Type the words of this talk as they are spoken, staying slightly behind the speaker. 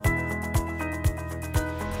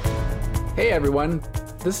Hey everyone,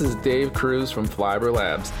 this is Dave Cruz from Flyover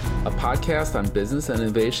Labs, a podcast on business and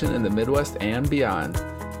innovation in the Midwest and beyond.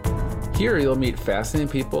 Here you'll meet fascinating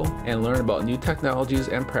people and learn about new technologies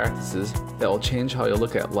and practices that will change how you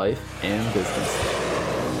look at life and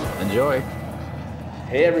business. Enjoy!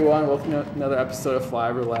 Hey everyone, welcome to another episode of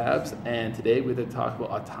Flyover Labs, and today we're going to talk about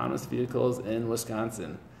autonomous vehicles in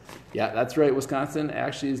Wisconsin. Yeah, that's right. Wisconsin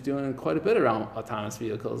actually is doing quite a bit around autonomous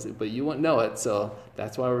vehicles, but you wouldn't know it, so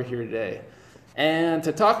that's why we're here today. And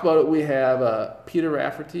to talk about it, we have Peter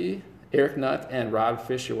Rafferty, Eric Nutt, and Rob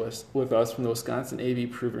Fischer with us from the Wisconsin AV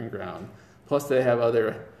Proving Ground. Plus, they have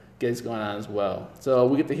other gigs going on as well. So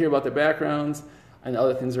we get to hear about their backgrounds and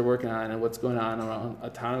other things they're working on and what's going on around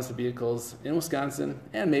autonomous vehicles in Wisconsin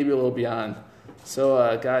and maybe a little beyond.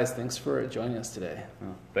 So, guys, thanks for joining us today.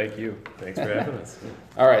 Oh, thank you. Thanks for having us.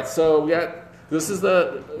 All right, so this is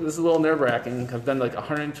a little nerve-wracking. I've done like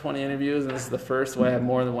 120 interviews, and this is the first where I have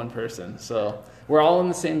more than one person. So we're all in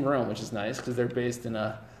the same room, which is nice because they're based in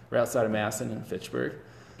right outside of Masson in Fitchburg.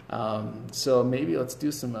 So maybe let's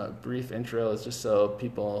do some brief intros just so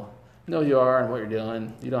people know who you are and what you're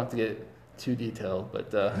doing. You don't have to get too detailed,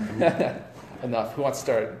 but enough. Who wants to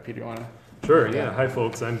start? Peter, you want to? Sure, yeah. Hi,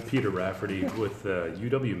 folks. I'm Peter Rafferty with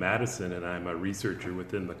UW-Madison, and I'm a researcher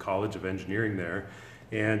within the College of Engineering there.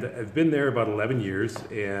 And I've been there about 11 years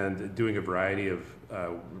and doing a variety of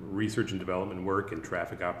research and development work in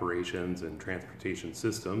traffic operations and transportation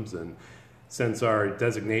systems. And since our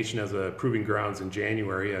designation as a proving grounds in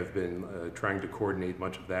January, I've been trying to coordinate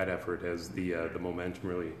much of that effort as the momentum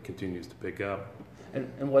really continues to pick up.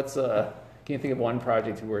 And what's can you think of one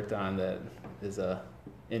project you worked on that is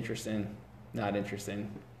interesting? Not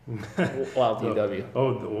interesting. Well,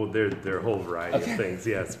 DW. There are a whole variety of things,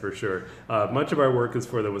 yes, for sure. Much of our work is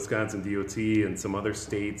for the Wisconsin DOT and some other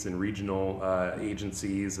states and regional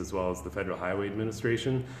agencies, as well as the Federal Highway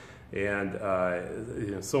Administration.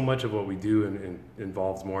 And so much of what we do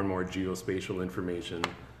involves more and more geospatial information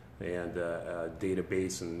and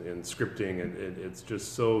database and scripting, and it's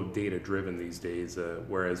just so data-driven these days,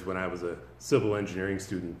 whereas when I was a civil engineering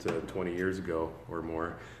student 20 years ago or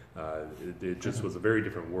more, it just was a very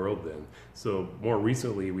different world then. So more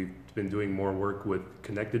recently, we've been doing more work with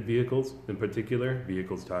connected vehicles in particular,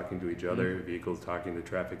 vehicles talking to each other, vehicles talking to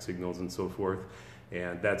traffic signals and so forth.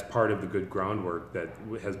 And that's part of the good groundwork that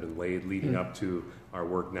has been laid leading up to our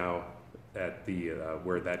work now at the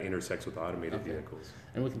where that intersects with automated vehicles.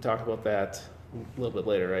 And we can talk about that a little bit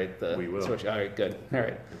later, right? We will. Switch. All right, good. All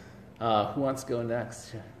right. Who wants to go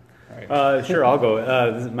next? All right. Sure, I'll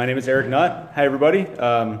go. My name is Eric Nutt. Hi, everybody.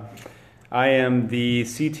 I am the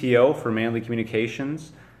CTO for Manley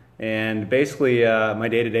Communications, and basically my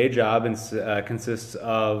day-to-day job consists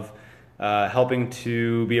of helping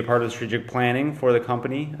to be a part of the strategic planning for the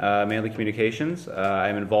company, Manley Communications.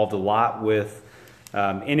 I'm involved a lot with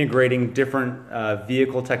integrating different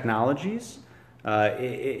vehicle technologies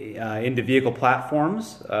into vehicle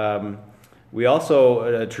platforms. We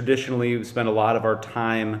also traditionally spend a lot of our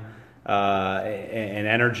time and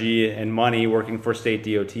energy and money working for state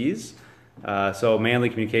DOTs. So Manley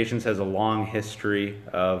Communications has a long history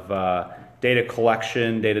of data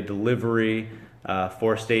collection, data delivery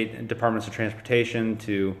for state departments of transportation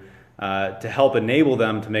to help enable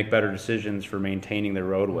them to make better decisions for maintaining their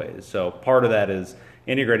roadways. So part of that is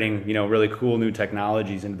integrating, really cool new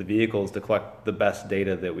technologies into the vehicles to collect the best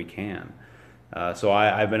data that we can. So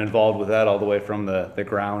I've been involved with that all the way from the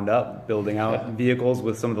ground up, building out vehicles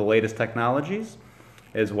with some of the latest technologies,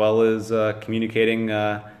 as well as communicating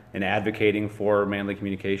and advocating for Manley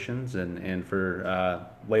Communications, and for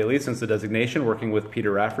lately, since the designation, working with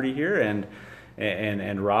Peter Rafferty here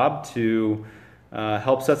and Rob to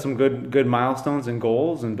help set some good milestones and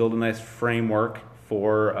goals and build a nice framework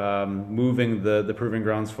for moving the proving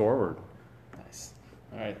grounds forward. Nice.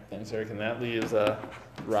 All right, thanks, Eric. And that leaves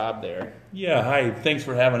Rob there. Yeah, hi. Thanks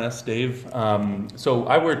for having us, Dave. So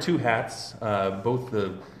I wear two hats, both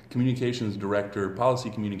the communications director, policy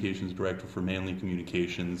communications director for Manley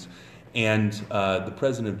Communications, and the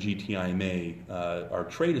president of GTIMA, our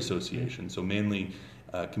trade association. So Manley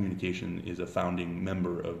Communication is a founding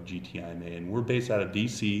member of GTIMA, and we're based out of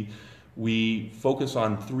DC. We focus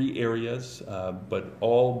on three areas, but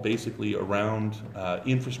all basically around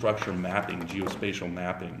infrastructure mapping, geospatial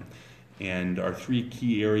mapping. And our three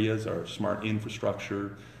key areas are smart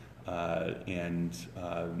infrastructure and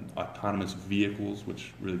autonomous vehicles,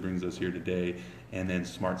 which really brings us here today, and then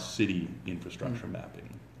smart city infrastructure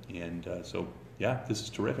mapping. And this is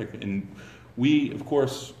terrific. And we, of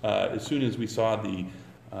course, as soon as we saw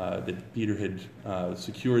that Peter had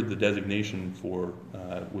secured the designation for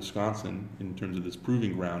Wisconsin in terms of this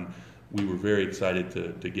proving ground, we were very excited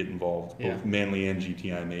to get involved, both Manly and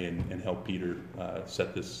GTIMA, and help Peter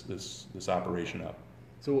set this operation up.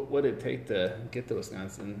 So what did it take to get the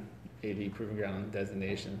Wisconsin AD Proving Ground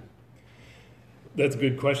designation? That's a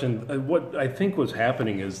good question. What I think was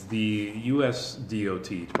happening is the U.S. DOT,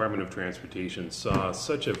 Department of Transportation, saw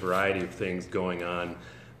such a variety of things going on,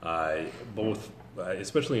 both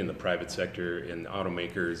especially in the private sector, and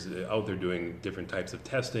automakers out there doing different types of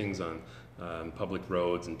testings on public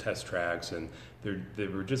roads and test tracks, and they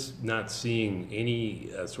were just not seeing any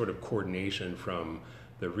sort of coordination from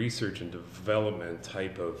the research and development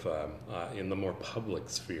type of in the more public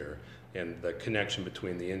sphere, and the connection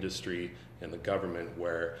between the industry and the government,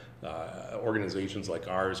 where organizations like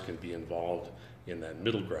ours can be involved in that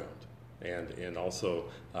middle ground, and also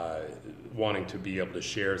wanting to be able to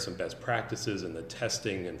share some best practices in the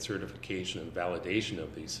testing and certification and validation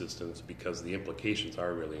of these systems, because the implications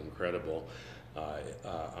are really incredible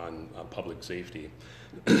on public safety.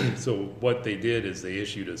 So what they did is they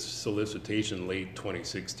issued a solicitation late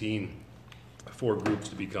 2016 for groups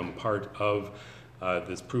to become part of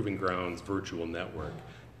this Proving Grounds virtual network.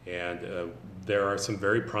 And there are some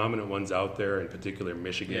very prominent ones out there, in particular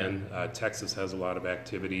Michigan. Texas has a lot of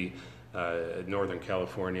activity. Northern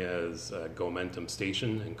California is Gomentum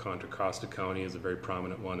Station, and Contra Costa County is a very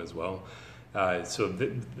prominent one as well. So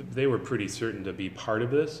they were pretty certain to be part of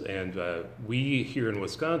this, and we here in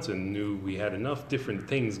Wisconsin knew we had enough different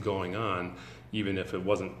things going on, even if it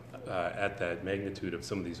wasn't at that magnitude of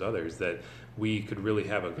some of these others, that we could really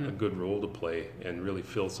have a good role to play and really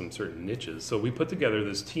fill some certain niches. So we put together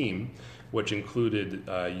this team, which included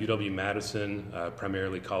UW-Madison,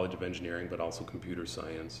 primarily College of Engineering, but also computer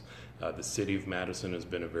science. The City of Madison has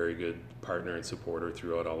been a very good partner and supporter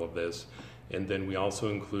throughout all of this. And then we also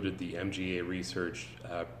included the MGA research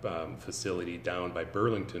facility down by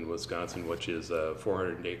Burlington, Wisconsin, which is a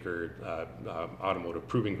 400-acre automotive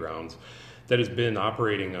proving grounds that has been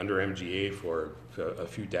operating under MGA for a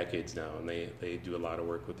few decades now, and they do a lot of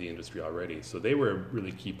work with the industry already. So they were a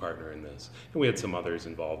really key partner in this. And we had some others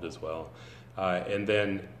involved as well. And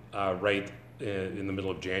then right in the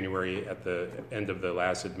middle of January, at the end of the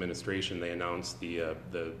last administration, they announced the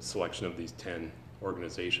selection of these 10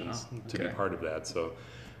 organizations to be part of that. So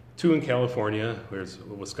 2 in California, there's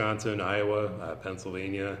Wisconsin, Iowa,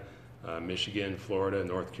 Pennsylvania, Michigan, Florida,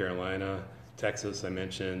 North Carolina, Texas I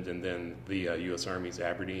mentioned, and then the U.S. Army's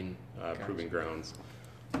Aberdeen Proving Grounds.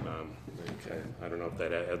 I don't know if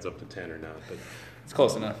that adds up to 10 or not, but it's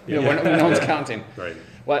close enough. No one's counting. Right.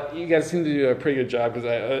 Well, you guys seem to do a pretty good job, because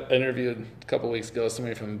I interviewed a couple of weeks ago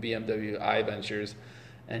somebody from BMW I Ventures,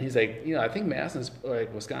 and he's like, I think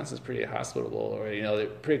Wisconsin's pretty hospitable, or they're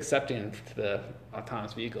pretty accepting to the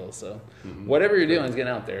autonomous vehicles. So whatever you're doing is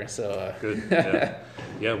getting out there. So good.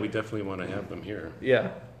 Yeah, we definitely want to have them here.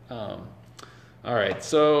 Yeah. All right.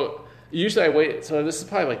 So usually I wait. So this is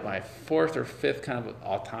probably like my 4th or 5th kind of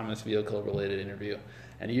autonomous vehicle related interview.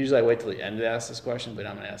 And usually I wait till the end to ask this question, but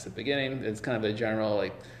I'm going to ask at the beginning. It's kind of a general,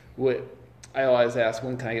 what I always ask,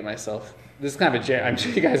 when can I get myself, this is kind of I'm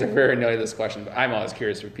sure you guys are very annoyed at this question, but I'm always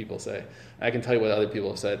curious what people say. I can tell you what other people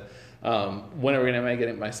have said. When are we going to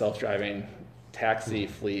get myself driving taxi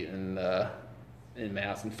fleet in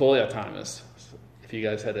Mass and fully autonomous? If you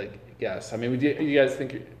guys had a guess. I mean, do you guys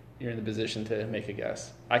think you're in the position to make a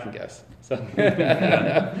guess? I can guess. So,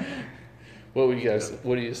 what do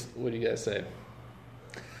you guys say?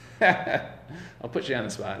 I'll put you on the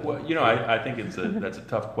spot. Well, I think that's a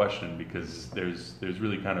tough question, because there's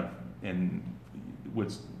really kind of, and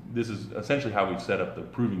this is essentially how we've set up the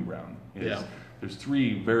proving ground. There's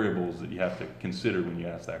 3 variables that you have to consider when you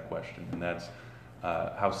ask that question, and that's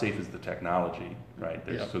how safe is the technology, right?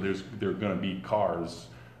 There are going to be cars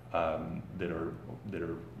that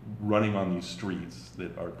are running on these streets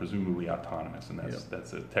that are presumably autonomous, and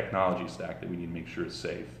that's a technology stack that we need to make sure is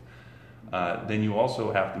safe. Then you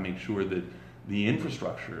also have to make sure that the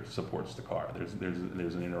infrastructure supports the car. There's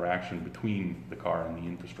an interaction between the car and the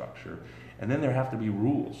infrastructure, and then there have to be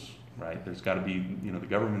rules, right? There's got to be, the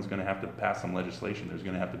government's going to have to pass some legislation. There's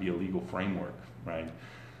going to have to be a legal framework, right?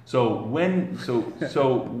 So when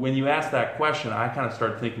you ask that question, I kind of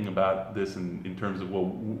start thinking about this in terms of,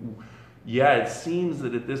 it seems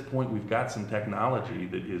that at this point we've got some technology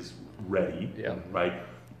that is ready, right?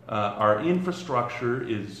 Our infrastructure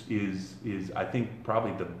is I think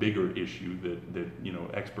probably the bigger issue that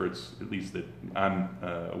experts, at least that I'm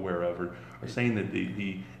aware of, are saying that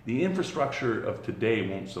the infrastructure of today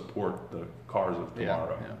won't support the cars of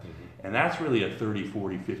tomorrow. And that's really a 30,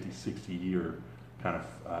 40, 50, 60 year kind of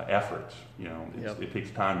effort. It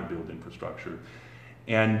takes time to build infrastructure.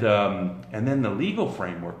 And then the legal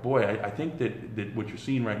framework, boy, I think that what you're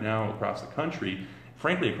seeing right now across the country,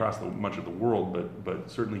 frankly across much of the world, but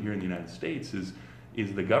certainly here in the United States, is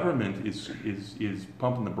the government is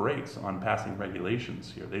pumping the brakes on passing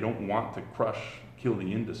regulations here. They don't want to kill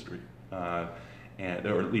the industry, or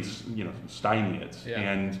at least stymie it. Yeah.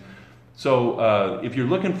 And so if you're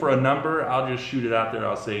looking for a number, I'll just shoot it out there.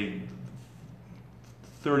 I'll say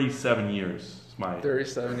 37 years.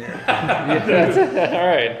 37 years. All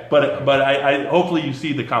right. But I hopefully you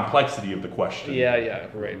see the complexity of the question. Yeah,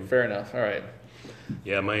 right. Fair enough. All right.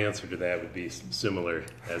 Yeah, my answer to that would be similar,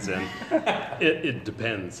 as in it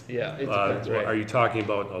depends. Yeah, it depends. Right. Are you talking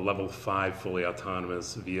about a level 5 fully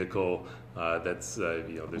autonomous vehicle that's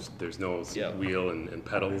there's no wheel and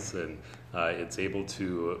pedals, and it's able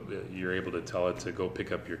to you're able to tell it to go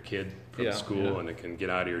pick up your kid from school, and it can get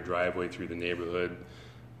out of your driveway through the neighborhood,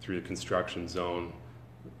 through the construction zone,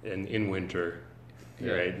 and in winter,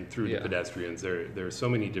 right, and through the pedestrians. There are so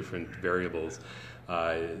many different variables.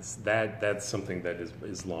 That's something that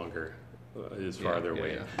is longer, is farther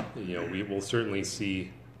away. We will certainly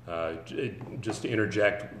see. Just to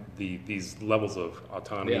interject, these levels of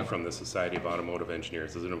autonomy from the Society of Automotive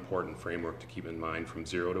Engineers is an important framework to keep in mind, from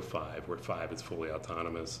 0 to 5, where 5 is fully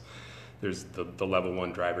autonomous. There's the level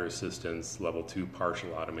 1 driver assistance, level 2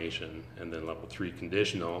 partial automation, and then level 3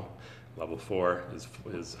 conditional. Level 4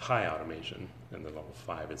 is high automation, and then level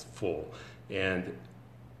 5 is full. And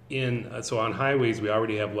so on highways, we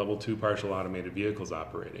already have level 2 partial automated vehicles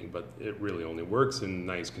operating, but it really only works in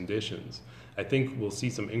nice conditions. I think we'll see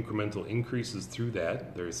some incremental increases through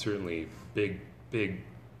that. There's certainly big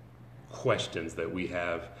questions that we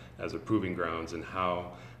have as a proving grounds in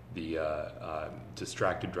how the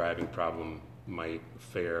distracted driving problem might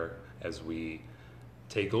fare as we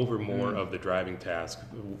take over more of the driving task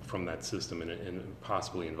from that system, and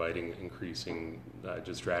possibly inviting increasing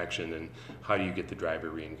distraction, and how do you get the driver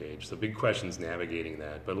re-engaged. So big questions navigating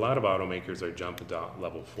that, but a lot of automakers are jumping to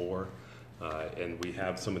level 4, and we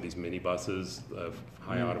have some of these minibuses,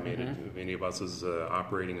 high automated minibuses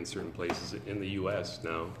operating in certain places in the U.S.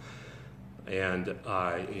 now. And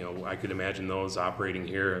I could imagine those operating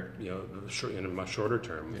here, in a much shorter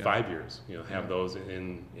term, 5 years. Have those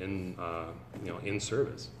in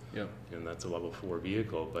service. Yeah. And that's a level 4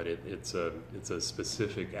 vehicle, but it's a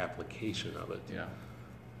specific application of it. Yeah.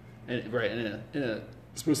 And right in a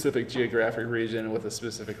specific geographic region with a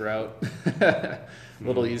specific route, a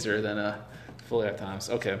little easier than a fully autonomous.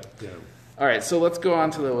 Okay. Yeah. All right. So let's go on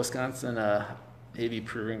to the Wisconsin AV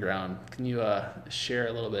Proving Ground. Can you share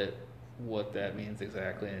a little bit what that means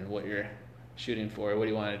exactly, and what you're shooting for? What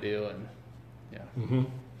do you want to do?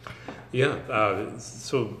 And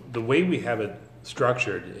so the way we have it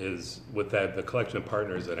structured is with the collection of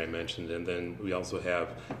partners that I mentioned, and then we also have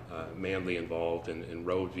Manley involved in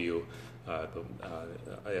Roadview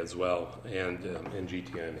as well, and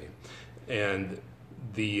GTIMA. And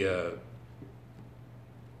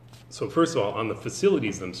so first of all, on the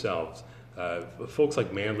facilities themselves, folks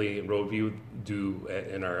like Manley and Roadview do,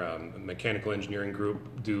 in our mechanical engineering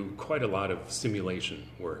group, do quite a lot of simulation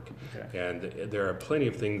work. Okay. And there are plenty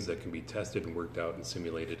of things that can be tested and worked out in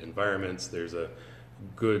simulated environments. There's a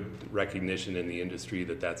good recognition in the industry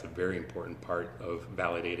that that's a very important part of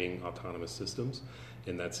validating autonomous systems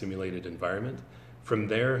in that simulated environment. From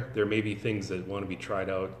there may be things that want to be tried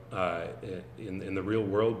out in the real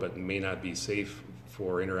world, but may not be safe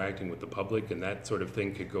for interacting with the public, and that sort of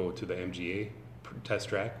thing could go to the MGA test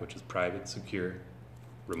track, which is private, secure,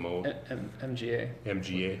 remote.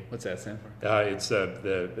 MGA. What's that stand for? It's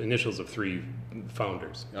the initials of 3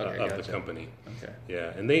 founders of the company. Okay.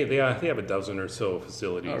 Yeah, and they have a dozen or so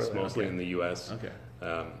facilities, mostly in the U.S. Okay.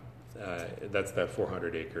 That's that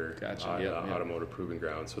 400-acre automotive proving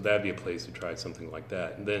ground. So that'd be a place to try something like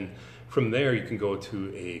that. And then from there, you can go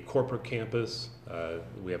to a corporate campus.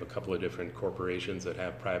 We have a couple of different corporations that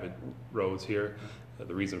have private roads here.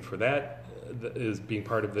 The reason for that is being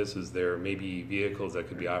part of this is there may be vehicles that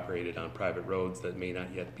could be operated on private roads that may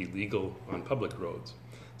not yet be legal on public roads,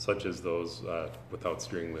 such as those without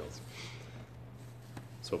steering wheels.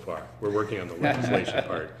 So far, we're working on the legislation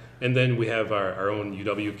part. And then we have our own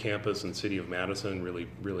UW campus and City of Madison, really,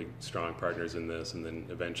 really strong partners in this, and then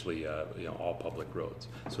eventually, all public roads.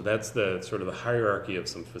 So that's the sort of the hierarchy of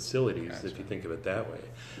some facilities, if you think of it that way.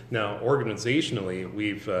 Now, organizationally,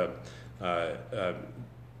 we've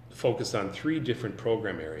focused on 3 different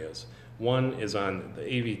program areas. One is on the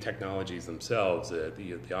AV technologies themselves,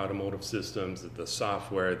 the automotive systems, the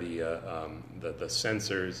software, the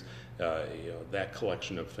sensors, that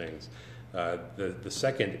collection of things. The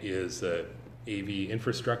second is AV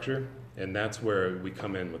infrastructure, And that's where we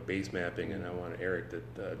come in with base mapping, and I want Eric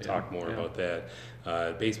to talk more about that.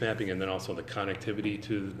 Base mapping, and then also the connectivity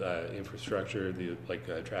to infrastructure,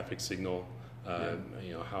 traffic signal, how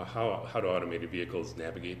do automated vehicles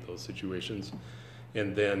navigate those situations.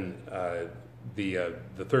 And then the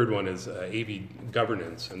third one is AV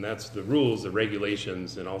governance, and that's the rules, the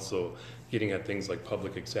regulations, and also getting at things like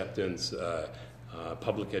public acceptance,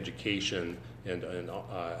 public education, and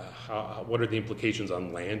what are the implications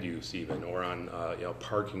on land use even, or on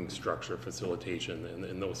parking structure facilitation,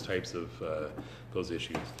 and those types of those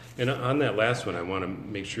issues. And on that last one, I want to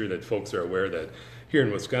make sure that folks are aware that here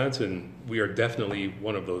in Wisconsin, we are definitely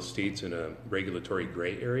one of those states in a regulatory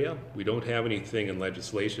gray area. We don't have anything in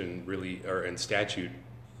legislation really, or in statute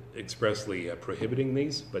expressly prohibiting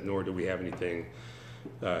these, but nor do we have anything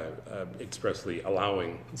expressly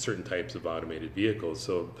allowing certain types of automated vehicles.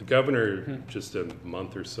 So the governor just a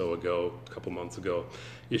couple months ago,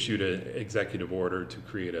 issued an executive order to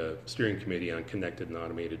create a steering committee on connected and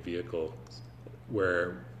automated vehicles,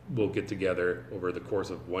 where we'll get together over the course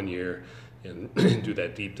of 1 year and do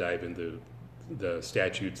that deep dive into the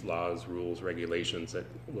statutes, laws, rules, regulations that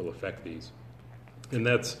will affect these. And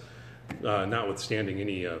that's notwithstanding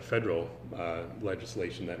any federal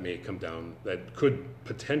legislation that may come down that could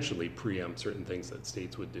potentially preempt certain things that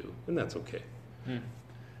states would do, and that's okay.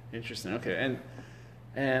 Interesting. Okay,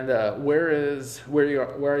 and where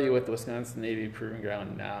are you with the Wisconsin Navy Proving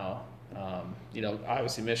Ground now?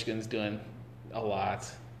 Obviously Michigan's doing a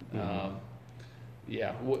lot.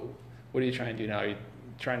 What are you trying to do now? Are you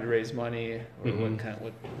trying to raise money, or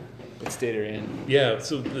what state are you in? Yeah,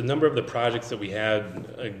 so the number of the projects that we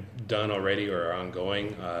had done already or are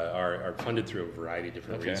ongoing are funded through a variety of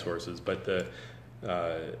different resources. But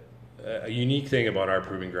a unique thing about our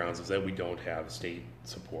proving grounds is that we don't have state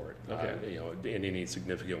support, in any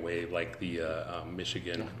significant way, like the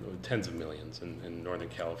Michigan, tens of millions, and Northern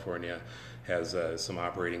California has some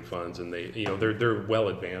operating funds, and they're well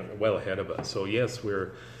ahead of us. So yes,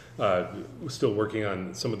 we're still working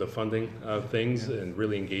on some of the funding things and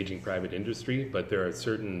really engaging private industry, but there are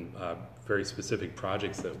certain very specific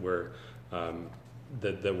projects that we're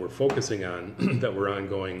focusing on that we're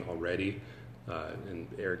ongoing already. And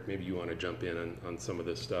Eric, maybe you want to jump in on some of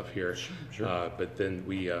this stuff here. Sure. But then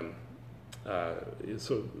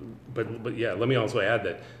let me also add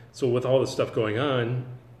that, so with all this stuff going on,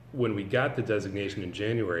 when we got the designation in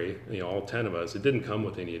January, all 10 of us, it didn't come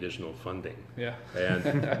with any additional funding. Yeah.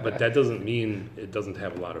 But that doesn't mean it doesn't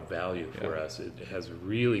have a lot of value for us. It has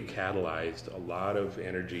really catalyzed a lot of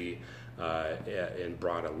energy and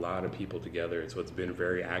brought a lot of people together. So it's been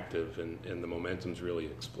very active, and the momentum's really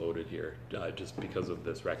exploded here just because of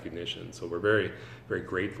this recognition. So we're very, very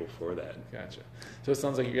grateful for that. Gotcha. So it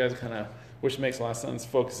sounds like you guys kind of, which makes a lot of sense,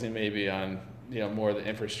 focusing maybe on more of the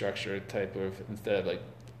infrastructure type of, instead of like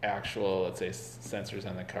actual, let's say, sensors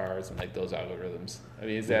on the cars and like those algorithms. I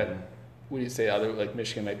mean, is that, would you say other, like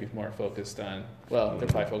Michigan might be more focused on, well, they're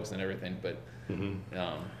probably focused on everything, but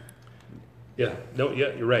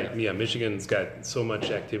you're right. Yeah, Michigan's got so much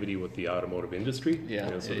activity with the automotive industry,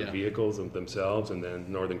 the vehicles themselves, and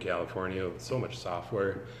then Northern California with so much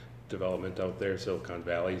software development out there, Silicon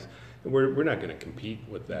Valley's. We're not going to compete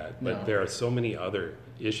with that, but there are so many other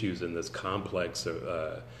issues in this complex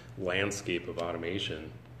landscape of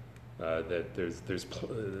automation that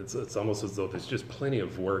it's almost as though there's just plenty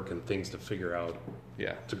of work and things to figure out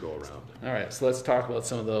to go around. All right, so let's talk about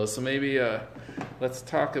some of those. So maybe we'll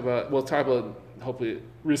talk about hopefully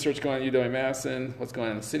research going on at UW-Madison, what's going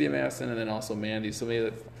on in the city of Madison, and then also Mandy. So maybe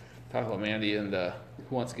let's talk about Mandy, and who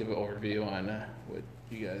wants to give an overview on what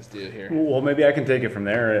you guys do here? Well, maybe I can take it from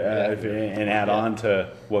there and add on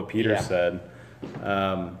to what Peter said.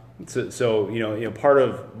 So part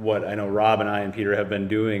of what I know Rob and I and Peter have been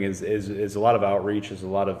doing is a lot of outreach, is a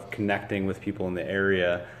lot of connecting with people in the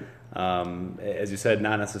area. As you said,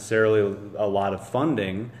 not necessarily a lot of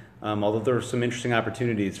funding, although there are some interesting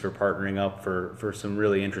opportunities for partnering up for some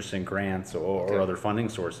really interesting grants or other funding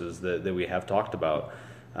sources that we have talked about.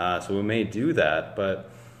 So we may do that,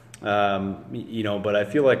 but I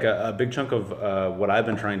feel like a big chunk of what I've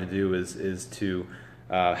been trying to do is to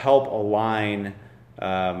help align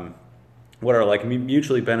what are like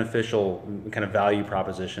mutually beneficial kind of value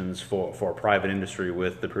propositions for private industry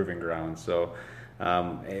with the proving grounds. So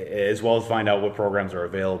as well as find out what programs are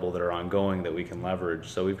available that are ongoing that we can leverage.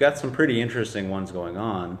 So we've got some pretty interesting ones going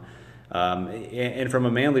on. And from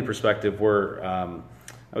a Manly perspective, I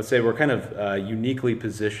would say we're kind of uniquely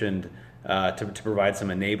positioned to provide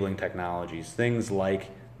some enabling technologies, things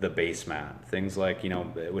like the base map. Things like,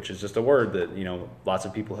 which is just a word that, lots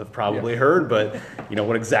of people have probably heard, but,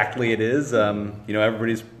 what exactly it is,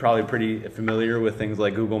 everybody's probably pretty familiar with things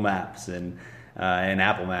like Google Maps and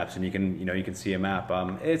Apple Maps, and you can see a map.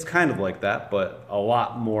 It's kind of like that, but a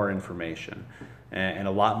lot more information and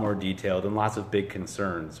a lot more detailed and lots of big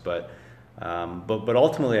concerns. But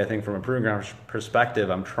ultimately, I think from a proving ground perspective,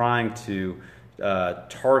 I'm trying to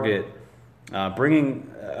target bringing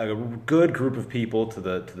a good group of people to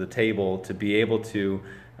the table to be able to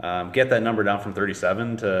get that number down from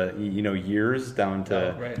 37 to years down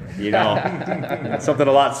to something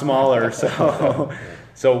a lot smaller.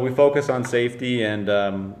 So we focus on safety, and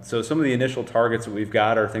so some of the initial targets that we've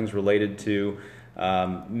got are things related to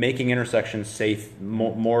making intersections safe,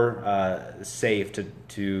 more safe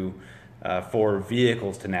to for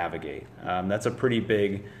vehicles to navigate. That's a pretty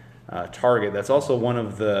big target. That's also one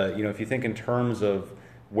of the, if you think in terms of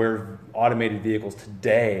where automated vehicles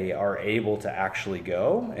today are able to actually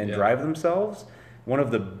go and drive themselves, one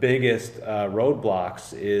of the biggest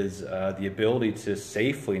roadblocks is the ability to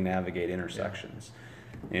safely navigate intersections.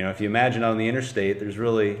 If you imagine on the interstate, there's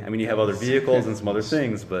really, you have other vehicles and some other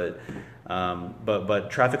things, but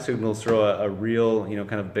traffic signals throw a real,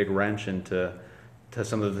 kind of big wrench into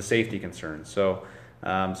some of the safety concerns. So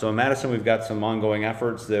in Madison, we've got some ongoing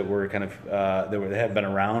efforts that were kind of that have been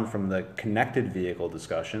around from the connected vehicle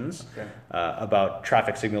discussions about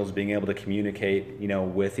traffic signals being able to communicate,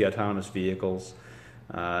 with the autonomous vehicles,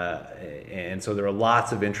 and so there are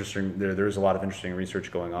lots of interesting. There's a lot of interesting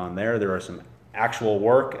research going on there. There are some actual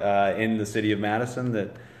work in the city of Madison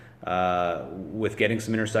that with getting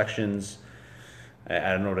some intersections.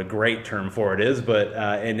 I don't know what a great term for it is, but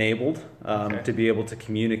enabled to be able to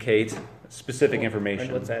communicate specific information.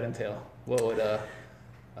 And what's that entail? What would a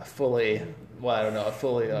fully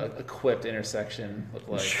equipped intersection look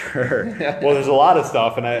like? Sure. Well, there's a lot of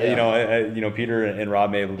stuff, and Peter and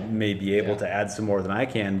Rob may be able to add some more than I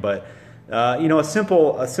can, but a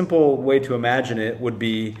simple way to imagine it would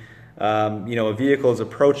be, a vehicle is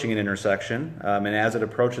approaching an intersection, and as it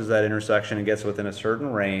approaches that intersection and gets within a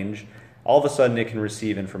certain range, all of a sudden it can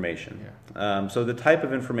receive information. So the type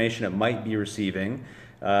of information it might be receiving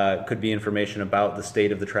could be information about the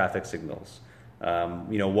state of the traffic signals.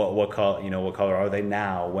 What color are they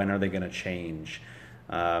now? When are they going to change?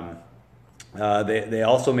 They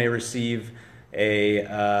also may receive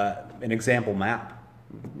an example map,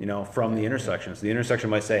 from the intersection. So the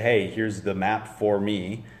intersection might say, "Hey, here's the map for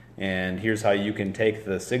me, and here's how you can take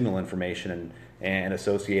the signal information and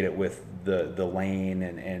associate it with the lane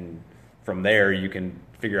and from there, you can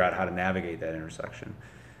figure out how to navigate that intersection."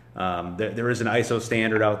 There is an ISO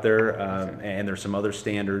standard out there, and there's some other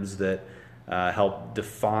standards that help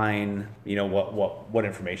define, what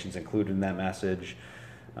information is included in that message.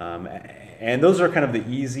 And those are kind of the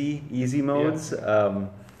easy modes.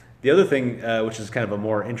 The other thing, which is kind of a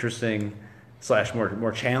more interesting /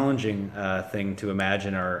 more challenging thing to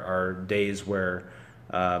imagine, are days where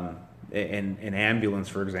an ambulance,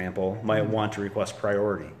 for example, might want to request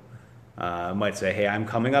priority. Might say, "Hey, I'm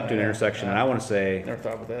coming up to an intersection, and I want to say, never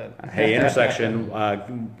thought about that. Hey, intersection,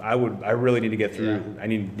 I really need to get through. I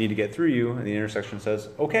need to get through you." And the intersection says,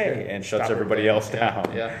 "Okay," and shuts everybody else down.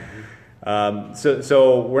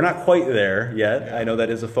 So we're not quite there yet. I know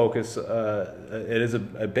that is a focus. It is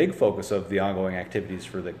a big focus of the ongoing activities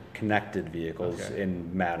for the connected vehicles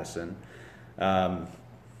in Madison.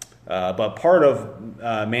 But part of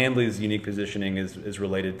Manly's unique positioning is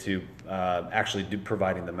related to actually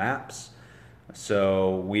providing the maps.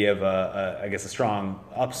 So we have a strong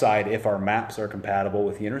upside if our maps are compatible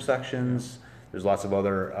with the intersections. There's lots of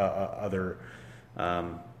other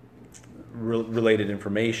related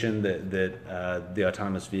information that the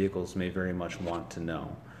autonomous vehicles may very much want to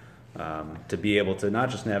know, to be able to not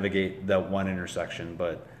just navigate that one intersection,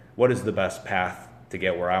 but what is the best path to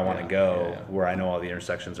get where I want to go, where I know all the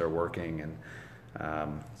intersections are working. And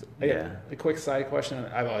a quick side question.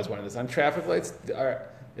 I've always wanted this on traffic lights.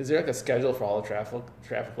 Is there like a schedule for all the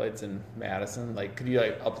traffic lights in Madison? Like, could you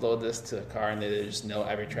upload this to a car and they just know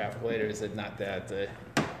every traffic light, or is it not that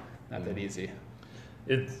easy?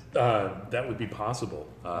 That would be possible.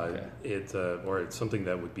 It's something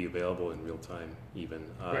that would be available in real time, even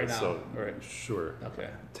right now. So, sure. Okay.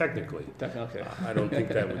 Technically. Okay. I don't think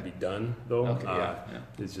that would be done though. Okay.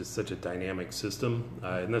 It's just such a dynamic system,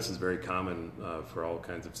 and this is very common for all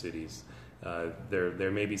kinds of cities.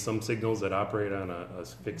 There may be some signals that operate on a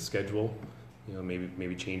fixed schedule,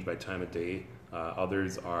 maybe changed by time of day.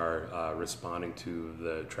 Others are responding to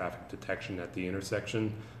the traffic detection at the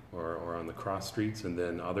intersection or on the cross streets, and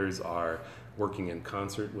then others are working in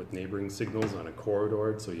concert with neighboring signals on a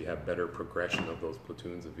corridor, so you have better progression of those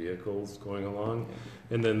platoons of vehicles going along.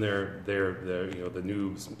 And then the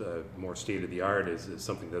new, more state-of-the-art is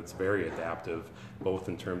something that's very adaptive, both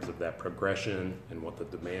in terms of that progression and what the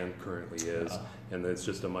demand currently is, and it's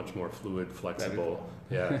just a much more fluid, flexible.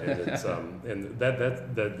 Yeah, and it's and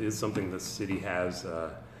that is something the city has.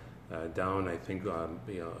 Down, I think,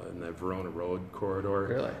 in the Verona Road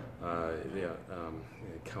corridor. Really?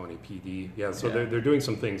 County PD. Yeah, so they're doing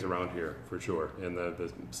some things around here for sure, and the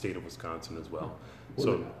state of Wisconsin as well.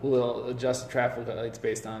 Will adjust the traffic lights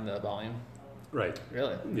based on the volume? Right.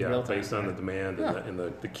 Really? Yeah, based on the demand and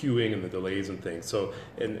the queuing and the delays and things. So,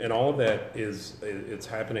 and all of that it's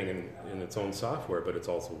happening in its own software, but it's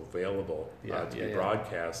also available to be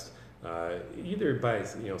broadcast. Either by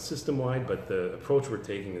system-wide, but the approach we're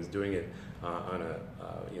taking is doing it on a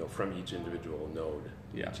from each individual node,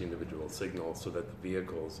 each individual signal, so that the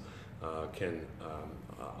vehicles can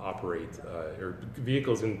operate or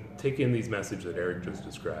vehicles can take in these messages that Eric just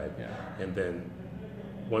described, and then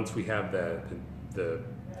once we have the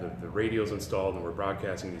radios installed and we're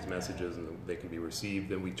broadcasting these messages and they can be received,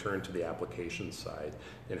 then we turn to the application side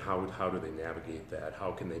and how do they navigate that? How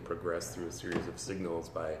can they progress through a series of signals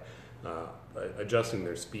by adjusting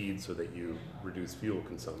their speed so that you reduce fuel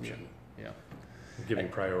consumption, giving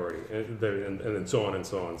priority, and then so on and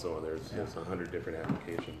so on and so on. There's 100 different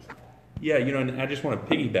applications. Yeah, and I just want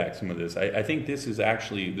to piggyback some of this. I think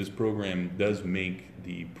this program does make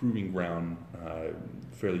the proving ground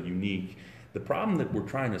fairly unique. The problem that we're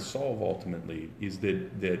trying to solve ultimately is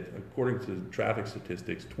that according to traffic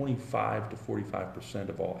statistics, 25 to 45%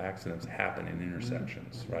 of all accidents happen in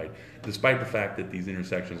intersections, right? Despite the fact that these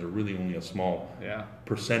intersections are really only a small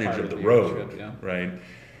percentage of the road, right?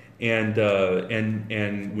 And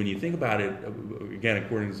when you think about it, again,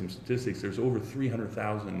 according to some statistics, there's over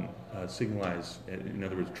 300,000 signalized, in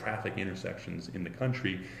other words, traffic intersections in the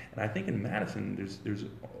country. And I think in Madison, there's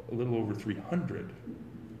a little over 300.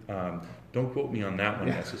 Don't quote me on that one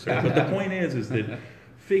necessarily, but the point is that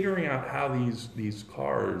figuring out how these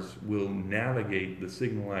cars will navigate the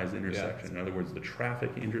signalized intersection, in other words, the traffic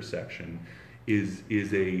intersection, is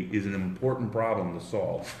an important problem to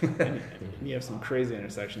solve. And you have some crazy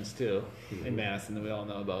intersections too in Madison that we all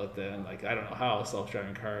know about. Then, I don't know how a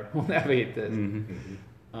self-driving car will navigate this.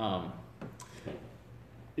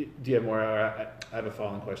 Do you have more? I have a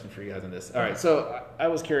following question for you guys on this. All right, so I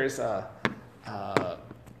was curious.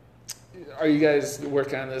 Are you guys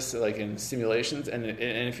working on this in simulations? And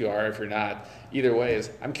if you are, if you're not, either way,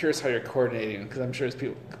 I'm curious how you're coordinating, because I'm sure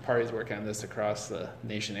there's parties working on this across the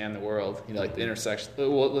nation and the world. The intersection.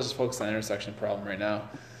 Well, let's just focus on the intersection problem right now.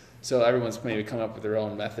 So everyone's maybe come up with their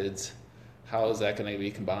own methods. How is that going to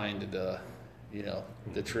be combined into,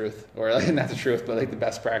 the truth, or not the truth, but the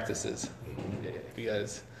best practices? Have you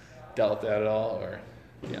guys dealt with that at all, or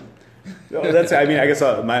Well, I guess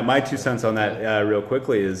my 2 cents on that real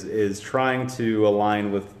quickly is trying to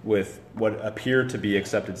align with what appear to be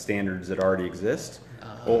accepted standards that already exist,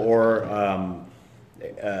 or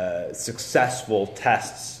successful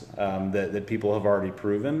tests that people have already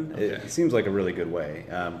proven. Okay. It seems like a really good way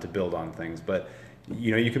to build on things, but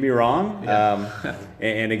you can be wrong.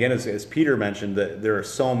 And again, as Peter mentioned, that there are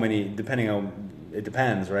so many. It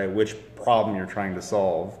depends, right? Which problem you're trying to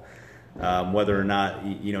solve. Whether or not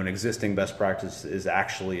an existing best practice is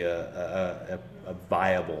actually a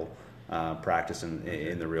viable practice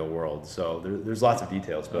in the real world. So there's lots of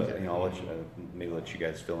details, but I'll let you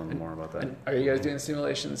guys fill in more about that. And are you guys doing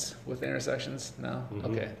simulations with intersections now?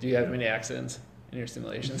 Mm-hmm. Okay. Do you have many accidents in your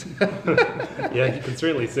simulations? Yeah, you can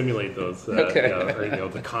certainly simulate those. Or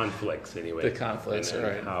the conflicts anyway. The conflicts, and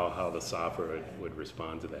right? How the software would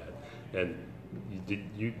respond to that. And did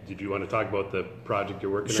you want to talk about the project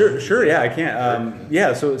you're working on? Sure. Yeah, I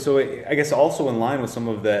can. So I guess also in line with some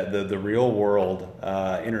of the real world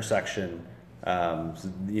intersection,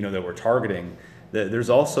 that we're targeting. There's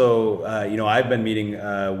also I've been meeting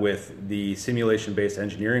with the simulation-based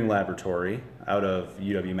engineering laboratory out of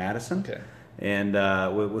UW-Madison. Okay. And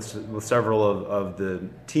with several of the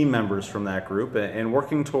team members from that group, and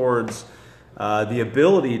working towards the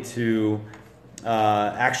ability to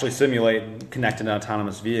actually simulate connected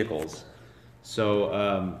autonomous vehicles.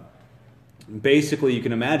 So basically, you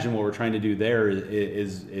can imagine what we're trying to do there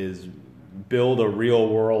is build a real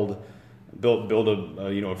world, build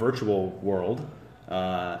a virtual world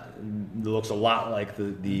that looks a lot like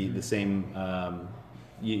the same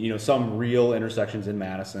some real intersections in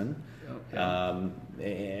Madison,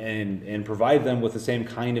 and provide them with the same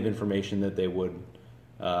kind of information that they would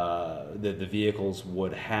that the vehicles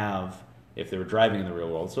would have if they were driving in the real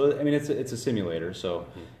world. So it's a simulator. So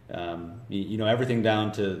Everything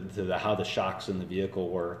down to how the shocks in the vehicle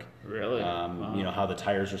work. Really? Wow. How the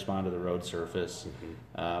tires respond to the road surface,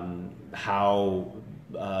 how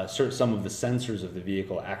some of the sensors of the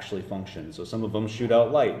vehicle actually function. So some of them shoot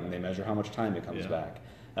out light, and they measure how much time it comes back.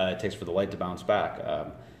 It takes for the light to bounce back.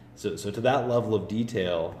 So to that level of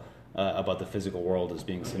detail about the physical world is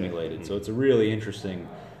being simulated. So it's a really interesting,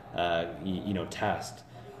 test.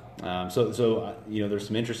 There's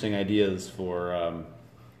some interesting ideas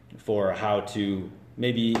for how to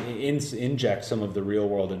maybe inject some of the real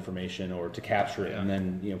world information, or to capture it and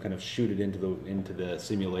then kind of shoot it into the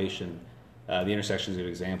simulation. The intersection is a good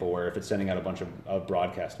example where if it's sending out a bunch of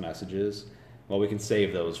broadcast messages, well, we can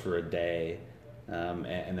save those for a day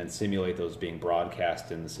and then simulate those being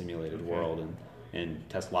broadcast in the simulated world and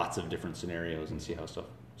test lots of different scenarios and see how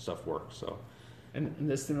stuff works. So. And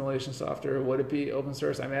this simulation software, would it be open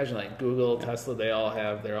source? I imagine like Google, Tesla, they all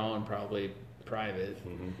have their own probably private.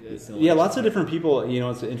 Yeah, lots of different people.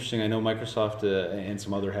 It's interesting. I know Microsoft and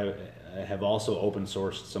some other have also open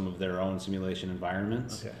sourced some of their own simulation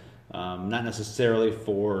environments. Okay. Not necessarily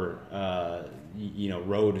for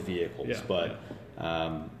road vehicles, but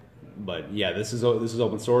this is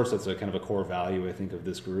open source. That's a kind of a core value, I think, of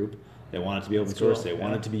this group. They want it to be open source. They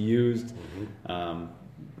want it to be used.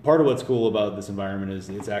 Part of what's cool about this environment is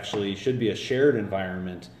it's actually should be a shared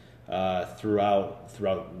environment throughout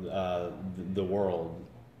the world,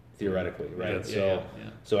 theoretically, right?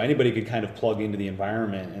 So anybody could kind of plug into the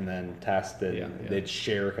environment and then test that they'd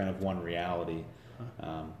share kind of one reality,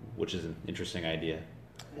 which is an interesting idea.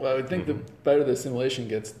 Well, I would think the better the simulation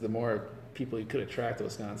gets, the more people you could attract to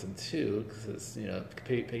Wisconsin too, because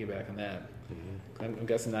piggyback on that. I'm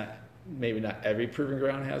guessing maybe not every proving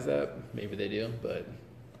ground has that. Maybe they do, but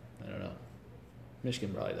I don't know.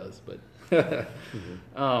 Michigan probably does, but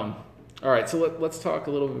all right. So let's talk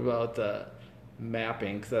a little bit about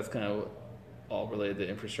mapping, because that's kind of all related to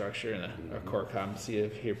infrastructure and our core competency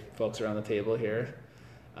of here, folks around the table here.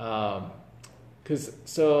 Because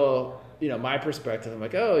my perspective, I'm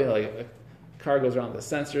like, like a car goes around with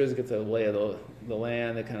the sensors, gets a lay of the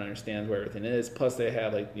land, they kind of understands where everything is. Plus, they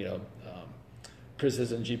have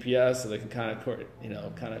precision GPS, so they can kind of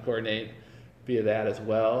coordinate via that as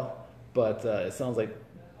well. But it sounds like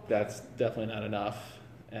that's definitely not enough.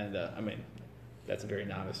 And that's a very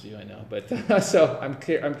novice view, I know. But so I'm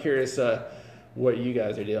curious what you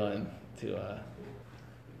guys are doing to.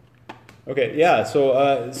 Okay, yeah.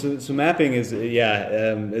 So mapping is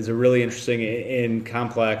a really interesting and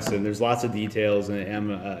complex, and there's lots of details,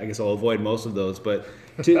 and I guess I'll avoid most of those. But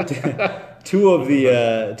two of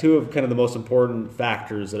kind of the most important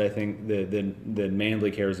factors that I think that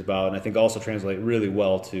Manly cares about, and I think also translate really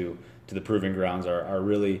well to the proving grounds, are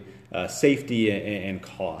really safety and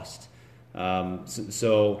cost.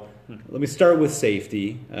 So let me start with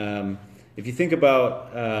safety. If you think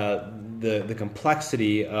about the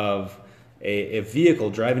complexity of a vehicle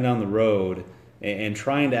driving down the road and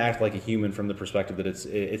trying to act like a human from the perspective that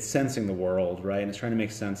it's sensing the world, right? And it's trying to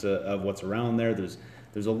make sense of what's around there. There's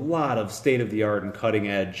a lot of state-of-the-art and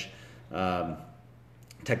cutting-edge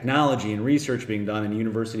technology and research being done in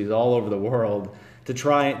universities all over the world to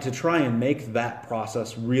try and make that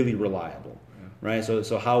process really reliable, right?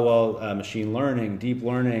 So how well machine learning, deep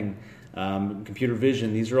learning, computer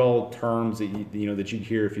vision, these are all terms that that you'd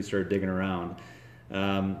hear if you started digging around.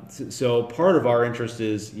 So part of our interest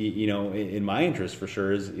is, in my interest for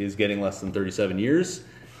sure, is getting less than 37 years,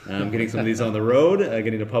 getting some of these on the road,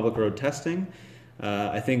 getting to public road testing.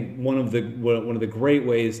 I think one of the great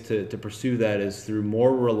ways to pursue that is through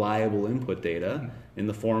more reliable input data in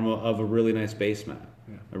the form of a really nice base map,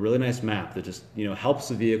 a really nice map that just helps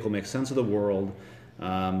the vehicle make sense of the world,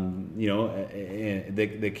 that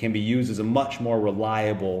can be used as a much more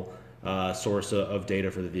reliable source of data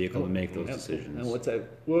for the vehicle to make those decisions. And what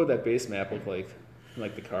would that base map look like, from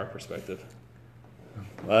like the car perspective?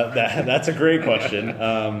 That's a great question.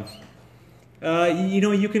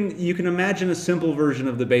 You can imagine a simple version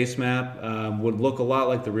of the base map would look a lot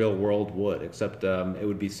like the real world would, except it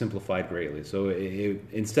would be simplified greatly. So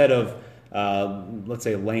instead of let's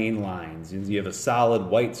say lane lines, you have a solid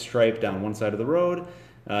white stripe down one side of the road.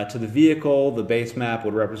 To the vehicle, the base map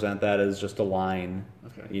would represent that as just a line,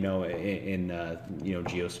 in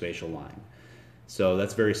geospatial line. So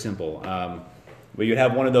that's very simple. But you'd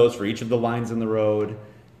have one of those for each of the lines in the road,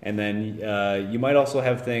 and then you might also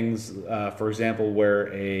have things, for example, where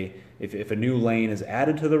if a new lane is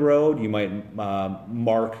added to the road, you might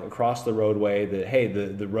mark across the roadway that, hey,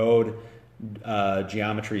 the road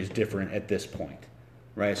geometry is different at this point,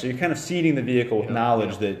 right? So you're kind of seeding the vehicle with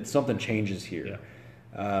knowledge that something changes here.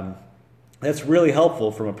 That's really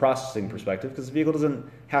helpful from a processing perspective because the vehicle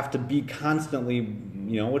doesn't have to be constantly,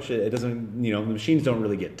 which it doesn't, the machines don't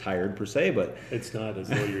really get tired per se, but it's not as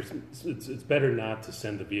though it's better not to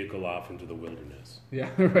send the vehicle off into the wilderness. Yeah,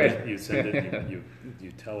 right. You send it,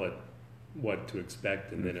 you tell it what to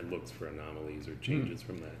expect, and then it looks for anomalies or changes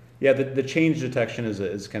from that. Yeah, the change detection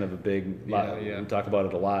is kind of a big, we talk about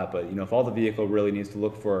it a lot, but if all the vehicle really needs to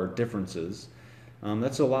look for differences,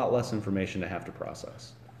 that's a lot less information to have to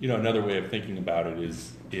process. Another way of thinking about it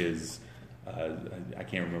is I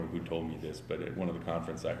can't remember who told me this, but at one of the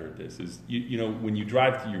conferences I heard this, is, when you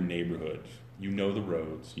drive through your neighborhood, you know the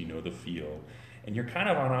roads, you know the feel, and you're kind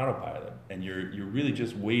of on autopilot, and you're really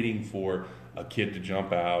just waiting for a kid to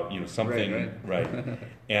jump out, something, right.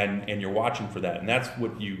 And you're watching for that, and that's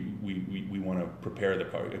what we want to prepare the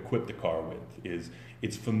car, equip the car with, is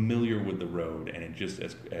it's familiar with the road, and it just,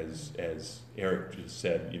 as Eric just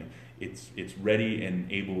said, it's ready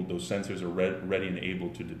and able. Those sensors are ready and able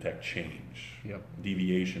to detect change,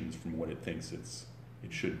 deviations from what it thinks it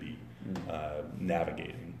should be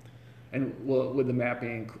navigating. And would the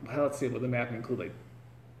mapping? Let's see. Would the mapping include like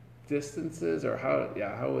distances, or how?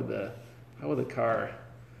 Yeah, how would the car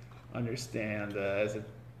understand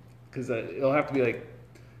because it'll have to be like.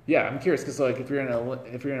 Yeah, I'm curious because like if you're in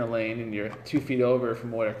a lane and you're 2 feet over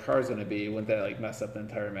from where a car's going to be, wouldn't that like mess up the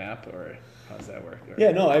entire map, or how does that work?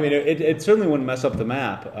 Yeah, no, I mean it certainly wouldn't mess up the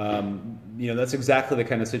map. That's exactly the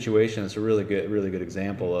kind of situation. It's a really good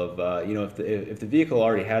example of if the vehicle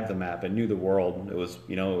already had the map and knew the world, it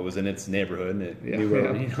was in its neighborhood and it knew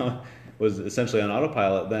where it was essentially on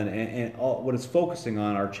autopilot. Then and what it's focusing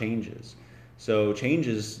on are changes. So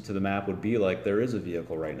changes to the map would be like there is a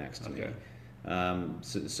vehicle right next to me.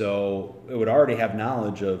 So it would already have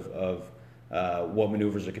knowledge of what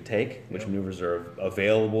maneuvers it could take, which maneuvers are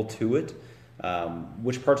available to it,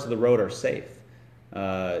 which parts of the road are safe,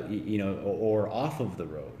 or off of the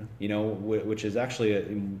road, which is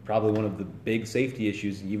actually probably one of the big safety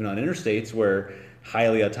issues, even on interstates, where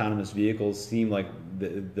highly autonomous vehicles seem like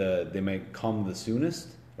they might come the soonest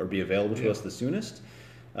or be available to us the soonest.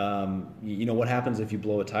 What happens if you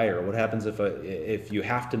blow a tire? What happens if you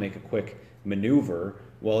have to make a quick maneuver?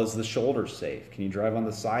 Well, is the shoulder safe? Can you drive on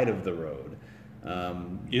the side of the road?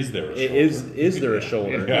 Is there a shoulder? Is there a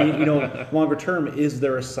shoulder? Yeah. Longer term, is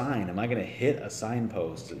there a sign? Am I going to hit a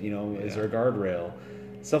signpost? Is there a guardrail?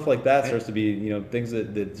 Stuff like that starts to be things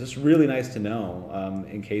that just really nice to know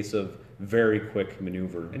in case of very quick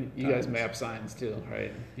maneuver. And you guys map signs too,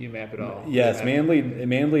 right? You map it all. Yes,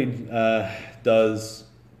 Manly does.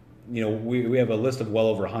 We have a list of well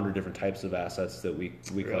over 100 different types of assets that we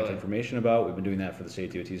collect information about. We've been doing that for the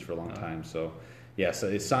state DOTs for a long time. So, yes,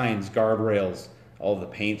 it's signs, guardrails, all of the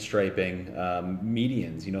paint striping,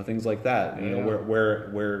 medians, things like that.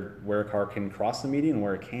 Where a car can cross the median and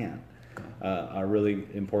where it can't are really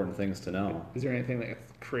important things to know. Is there anything that's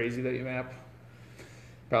crazy that you map?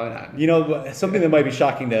 Probably not. Something that might be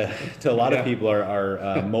shocking to a lot of people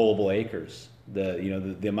are mowable acres.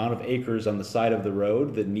 The amount of acres on the side of the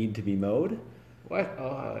road that need to be mowed. What?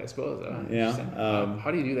 Oh, I suppose. Yeah.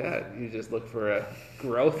 How do you do that? You just look for a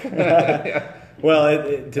growth? Well,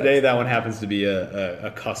 today that one happens to be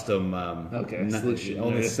a custom solution.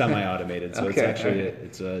 Only semi-automated, so it's actually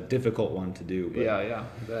it's a difficult one to do. But, I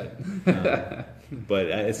bet. But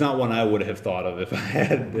it's not one I would have thought of if I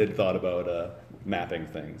had thought about mapping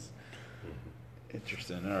things.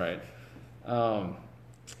 Interesting. All right.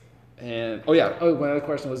 And my other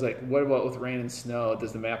question was like, what about with rain and snow?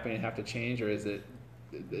 Does the mapping have to change, or is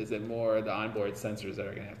it more the onboard sensors that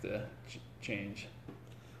are going to have to change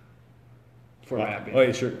for mapping? Oh,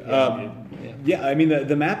 yeah, sure. I mean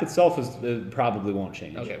the map itself probably won't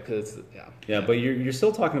change. Okay, because but you're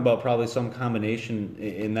still talking about probably some combination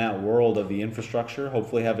in that world of the infrastructure.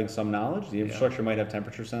 Hopefully, having some knowledge. The infrastructure might have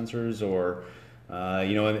temperature sensors, or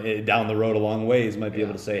down the road a long ways might be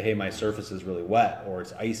able to say, hey, my surface is really wet or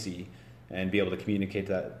it's icy, and be able to communicate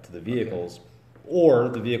that to the vehicles. Or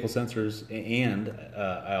the vehicle sensors, and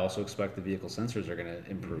I also expect the vehicle sensors are going to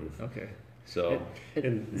improve. Okay. So the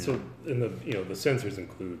sensors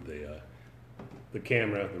include the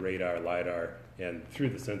camera, the radar, LiDAR, and through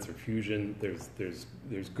the sensor fusion, there's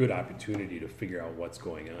good opportunity to figure out what's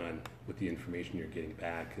going on with the information you're getting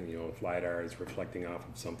back. And, if LiDAR is reflecting off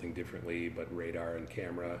of something differently, but radar and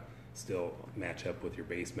camera still match up with your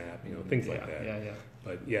base map, things like that. Yeah.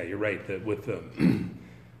 But you're right that with the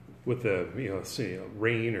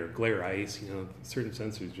rain or glare ice, certain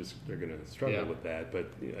sensors they're going to struggle with that.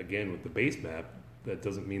 But again, with the base map, that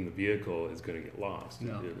doesn't mean the vehicle is going to get lost.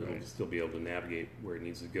 No, It'll still be able to navigate where it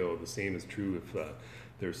needs to go. The same is true if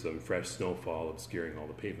there's some fresh snowfall obscuring all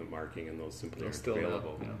the pavement marking, and those simply aren't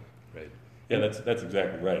available. Right. Yeah, that's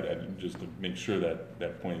exactly right. Just to make sure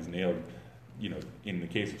that point is nailed, in the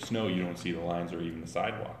case of snow, you don't see the lines or even the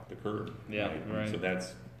sidewalk, the curb. Yeah, right. So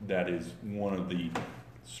that is one of the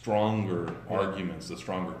stronger arguments, the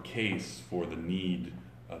stronger case for the need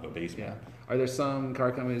of a base map. Are there some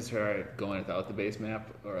car companies who are going without the base map,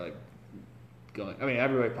 or like going? I mean,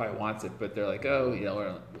 everybody probably wants it, but they're like, oh,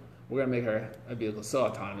 we're gonna make our vehicle so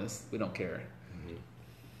autonomous, we don't care.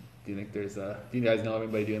 Do you think do you guys know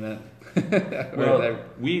anybody doing that? Well,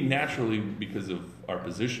 we naturally, because of our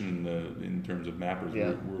position in terms of mappers,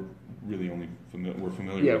 we're really only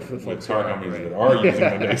familiar with car companies that are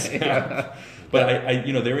using the base map. But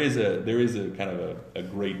there is a kind of a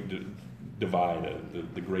great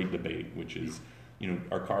divide, the great debate, which is,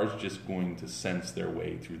 are cars just going to sense their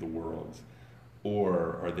way through the world,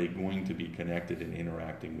 or are they going to be connected and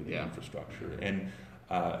interacting with the infrastructure? And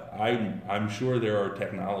I'm sure there are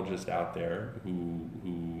technologists out there who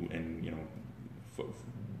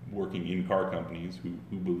working in car companies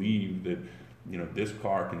who believe that this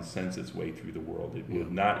car can sense its way through the world. It will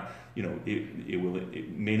not,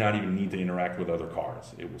 it may not even need to interact with other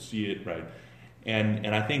cars. It will see it, right?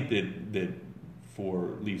 And I think that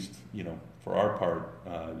for at least for our part,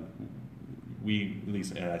 we, at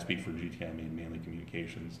least, and I speak for GTI Manly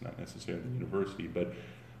Communications, not necessarily the university, but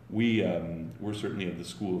we're certainly of the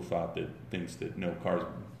school of thought that thinks that no, cars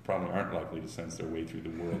probably aren't likely to sense their way through the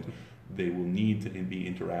world. They will need to be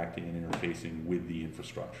interacting and interfacing with the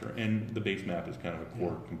infrastructure, and the base map is kind of a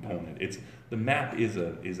core component. The map is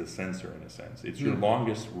a sensor in a sense. It's your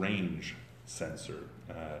longest range sensor,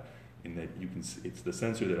 in that it's the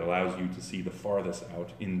sensor that allows you to see the farthest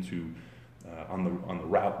out into on the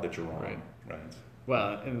route that you're on. Right.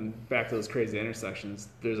 Well, and back to those crazy intersections,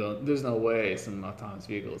 there's no way some autonomous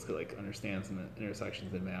vehicles could understand some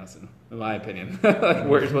intersections in Madison, in my opinion.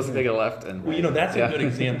 Where you're supposed to take a left. And that's a good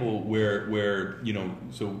example where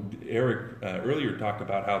so Eric earlier talked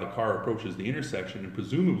about how the car approaches the intersection, and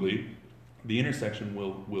presumably the intersection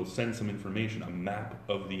will send some information, a map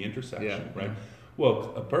of the intersection, right?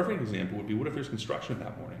 Well, a perfect example would be, what if there's construction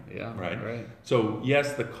that morning? Yeah. Right. So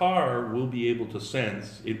yes, the car will be able to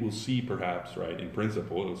sense. It will see, perhaps, right. In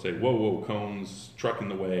principle, it'll say, "Whoa, cones, truck in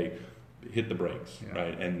the way, hit the brakes,"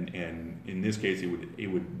 right. And in this case, it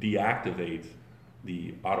would deactivate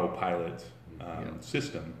the autopilot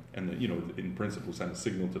system, and in principle, send a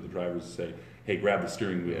signal to the drivers to say, "Hey, grab the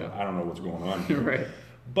steering wheel. Yeah. I don't know what's going on here." Right.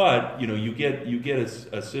 But you get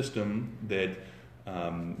a system that.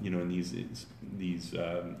 In these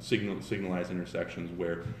signalized intersections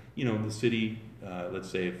where the city, let's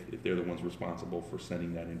say if they're the ones responsible for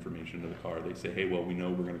sending that information to the car, they say, hey, well, we know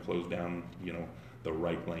we're going to close down the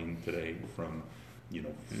right lane today from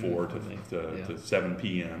 4 to 7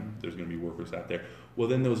 p.m. There's going to be workers out there. Well,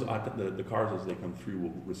 then the cars as they come through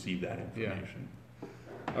will receive that information.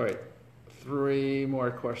 Yeah. All right, 3 more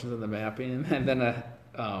questions on the mapping, and then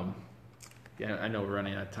I know we're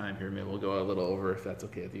running out of time here. Maybe we'll go a little over if that's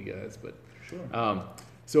okay with you guys. But sure.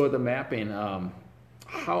 So with the mapping,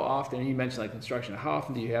 how often? You mentioned construction. How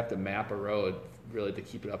often do you have to map a road really to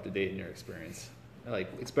keep it up to date in your experience?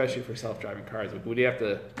 Especially for self-driving cars, would you have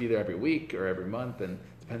to be there every week or every month? And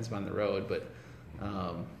it depends upon the road. But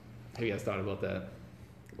have you guys thought about that?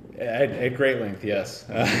 At great length, yes.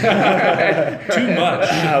 Too much.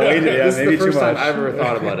 This is the first time I've ever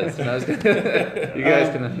thought about it. So you guys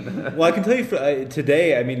can. Well, I can tell you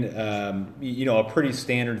today. I mean, a pretty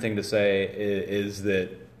standard thing to say is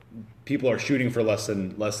that people are shooting for less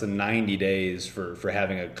than 90 days for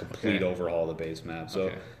having a complete overhaul of the base map.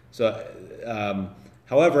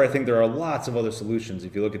 However, I think there are lots of other solutions.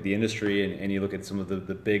 If you look at the industry and you look at some of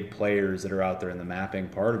the big players that are out there in the mapping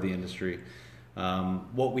part of the industry.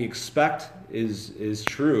 What we expect is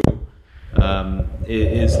true,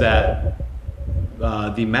 is that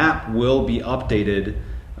the map will be updated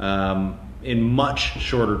in much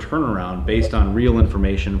shorter turnaround based on real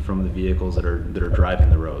information from the vehicles that are driving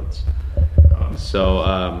the roads. So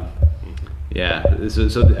I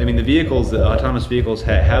mean, the autonomous vehicles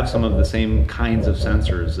have some of the same kinds of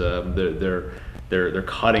sensors. They're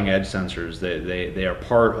cutting edge sensors. They are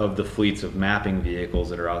part of the fleets of mapping vehicles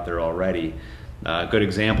that are out there already. Good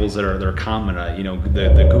examples that are common.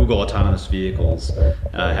 The Google autonomous vehicles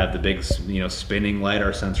have the big spinning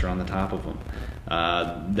LiDAR sensor on the top of them.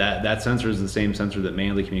 That sensor is the same sensor that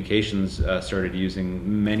Manly Communications started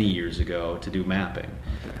using many years ago to do mapping.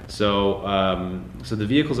 So the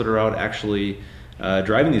vehicles that are out actually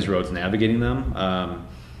driving these roads, navigating them,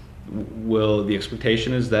 the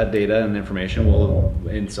expectation is that data and information will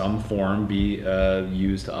in some form be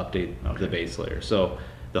used to update the base layer. So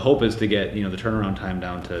the hope is to get the turnaround time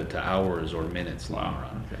down to hours or minutes long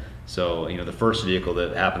run. Okay. So the first vehicle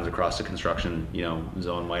that happens across the construction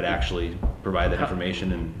zone might actually provide that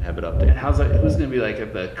information and have it updated. And who's going to be like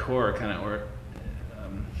at the core, kind of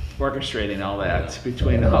orchestrating all that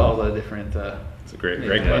between all the different? It's a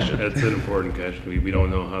great question. That's an important question. We don't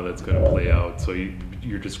know how that's going to play out. So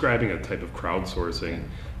you're describing a type of crowdsourcing,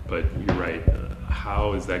 but you're right.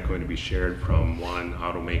 How is that going to be shared from one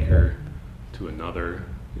automaker to another?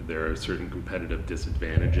 There are certain competitive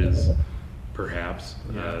disadvantages, perhaps,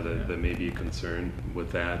 that may be a concern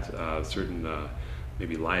with that. Certain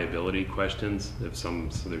maybe liability questions if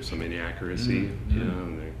there's some inaccuracy.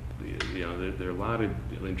 There are a lot of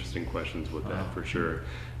interesting questions with that for sure.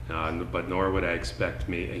 But nor would I expect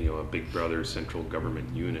a big brother central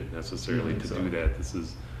government unit necessarily to do that. This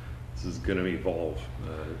is going to evolve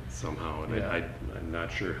somehow, and I'm not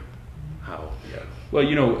sure how yet. Well,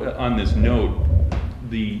 on this note,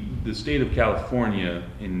 the state of California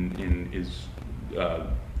is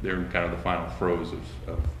they're in kind of the final throes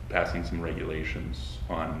of passing some regulations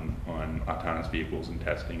on autonomous vehicles and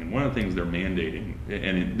testing. And one of the things they're mandating,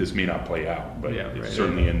 and this may not play out, but it's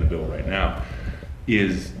certainly in the bill right now,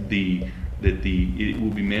 is that it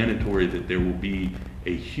will be mandatory that there will be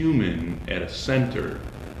a human at a center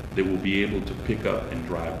that will be able to pick up and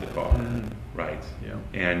drive the car, right? Yeah.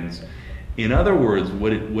 And in other words,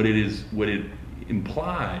 what it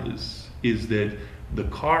implies is that the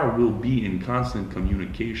car will be in constant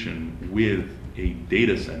communication with a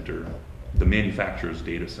data center, the manufacturer's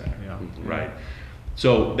data center, right?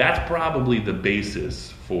 So that's probably the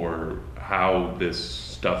basis for how this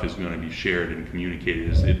stuff is going to be shared and communicated.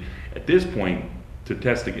 Is it, at this point, to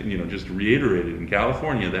test again, just to reiterate it, in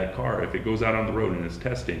California, that car, if it goes out on the road and it's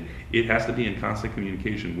testing, it has to be in constant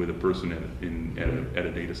communication with a person at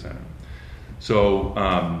a data center. So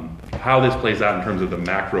how this plays out in terms of the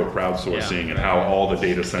macro crowdsourcing and how all the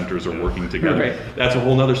data centers are working together, that's a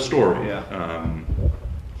whole other story. Yeah.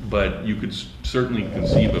 But you could certainly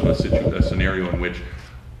conceive of a scenario in which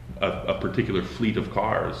a particular fleet of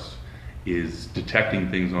cars is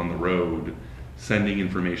detecting things on the road, sending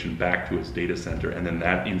information back to its data center, and then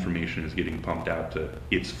that information is getting pumped out to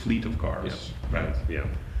its fleet of cars, right? Yeah.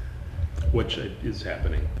 Which is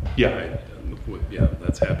happening. Yeah. Right?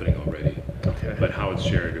 That's happening already. Okay. But how it's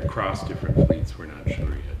shared across different fleets, we're not sure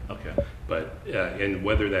yet. Okay. But and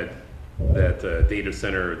whether that data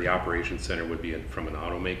center or the operations center would be from an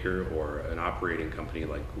automaker or an operating company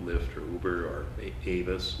like Lyft or Uber or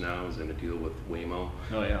Avis now is in a deal with Waymo.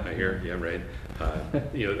 Oh yeah. I hear, yeah, right.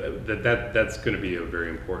 That's going to be a very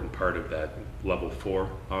important part of that level 4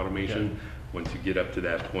 automation. Yeah. Once you get up to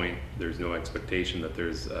that point, there's no expectation that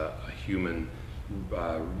there's a human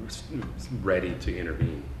ready to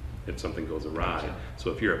intervene if something goes awry. Gotcha.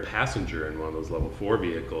 So if you're a passenger in one of those level 4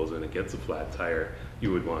 vehicles and it gets a flat tire,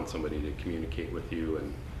 you would want somebody to communicate with you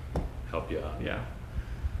and help you out. Yeah.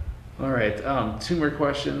 All right. 2 more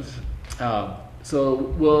questions. So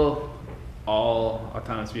will all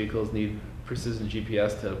autonomous vehicles need precision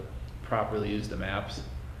GPS to properly use the maps?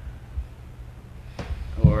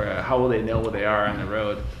 Or how will they know where they are on the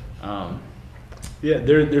road?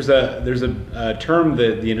 There's a term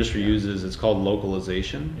that the industry uses. It's called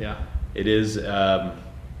localization. Yeah. It is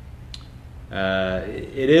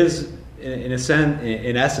in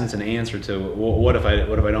essence an answer to what if I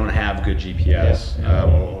don't have good GPS.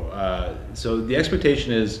 Yeah. So the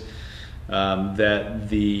expectation is that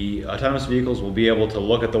the autonomous vehicles will be able to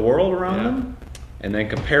look at the world around them and then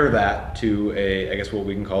compare that to what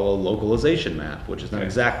we can call a localization map, which is not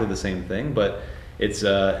exactly the same thing, but it's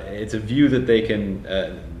a view that they can.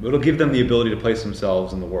 It'll give them the ability to place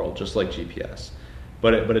themselves in the world, just like GPS.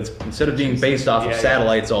 But it's instead of being based off of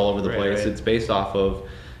satellites all over the place, it's based off of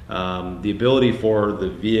the ability for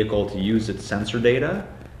the vehicle to use its sensor data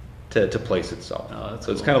to place itself. Oh, that's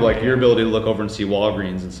so it's cool. kind of like your ability to look over and see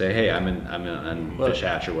Walgreens and say, hey, I'm in Fish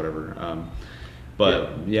Hatch or whatever.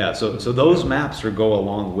 So those maps go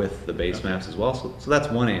along with the base maps as well. So that's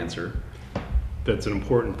one answer. That's an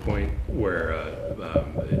important point where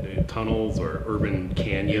tunnels or urban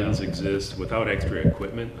canyons exist without extra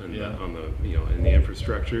equipment on the in the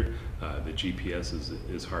infrastructure. The GPS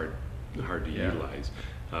is hard to utilize.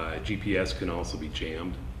 GPS can also be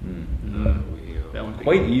jammed. That one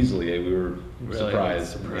Quite easily. We were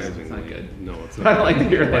surprised. Surprisingly, it's not good. No, it's I not. don't like to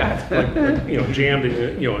hear that. Jammed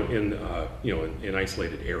in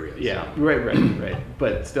isolated areas. Yeah, right.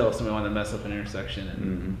 But still, somebody wanted to mess up an intersection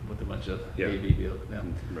and with a bunch of AV vehicles. Yeah.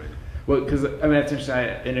 Right. Well, because that's interesting.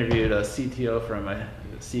 I interviewed a CTO from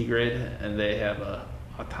Seagrid, and they have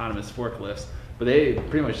autonomous forklifts, but they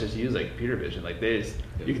pretty much just use like computer vision. Like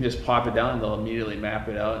you can just plop it down and they'll immediately map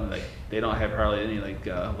it out, and like they don't have hardly any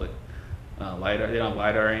LiDAR. They don't have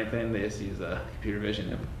LiDAR or anything. They just use computer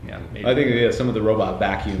vision. Maybe. I think some of the robot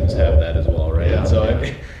vacuums have that as well, right? Yeah. So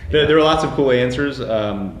there are lots of cool answers,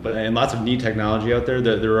 and lots of neat technology out there.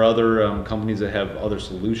 There are other companies that have other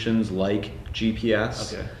solutions like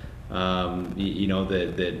GPS. Okay.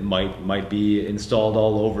 That might be installed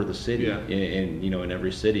all over the city, in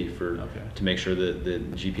every city to make sure that the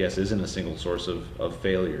GPS isn't a single source of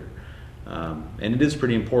failure, and it is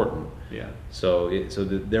pretty important. Yeah. So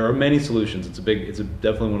there are many solutions. It's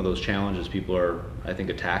definitely one of those challenges people are, I think,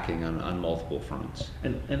 attacking on multiple fronts.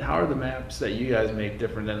 And how are the maps that you guys make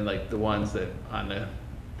different than like the ones that on the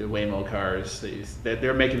Waymo cars that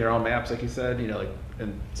they're making their own maps, like you said,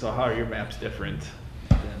 and so how are your maps different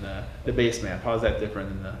than the base map? How is that different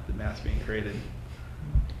than the maps being created?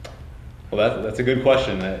 Well, that's a good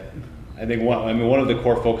question. I think one of the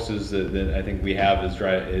core focuses that I think we have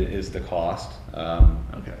is the cost.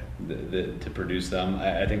 To produce them.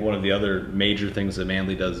 I think one of the other major things that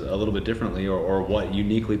Manly does a little bit differently, or what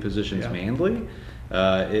uniquely positions Manly,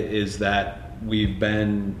 is that we've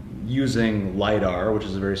been using LiDAR, which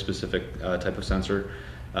is a very specific type of sensor.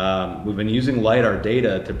 We've been using LiDAR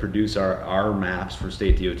data to produce our maps for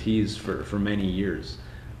state DOTs for many years.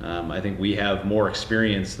 I think we have more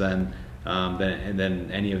experience than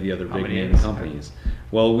any of the other big name companies.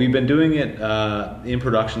 Well, we've been doing it in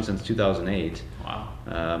production since 2008. Wow.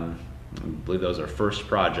 I believe that was our first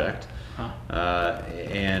project.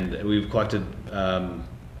 And we've collected,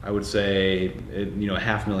 I would say,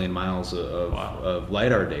 500,000 miles of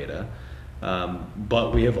LiDAR data.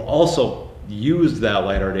 But we have also used that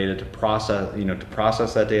LiDAR data to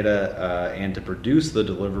process that data and to produce the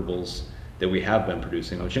deliverables that we have been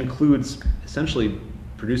producing, which includes essentially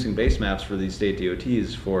producing base maps for these state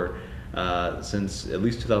DOTs since at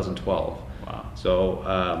least 2012. Wow. So,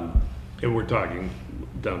 and we're talking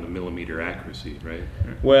down to millimeter accuracy, right?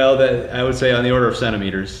 Well, I would say on the order of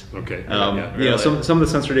centimeters. Okay. Really? Some of the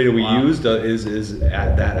sensor data we used is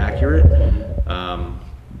that accurate.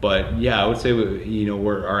 But yeah, I would say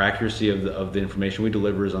our accuracy of the information we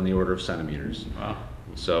deliver is on the order of centimeters. Wow.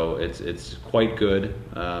 So it's quite good.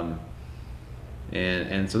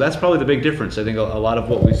 And so that's probably the big difference. I think a lot of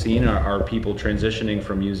what we've seen are people transitioning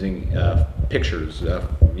from using pictures,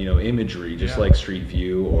 imagery, just like Street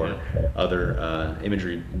View or other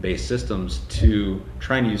imagery-based systems, to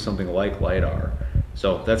trying to use something like LiDAR.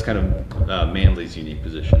 So that's kind of Manly's unique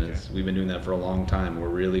position. We've been doing that for a long time. We're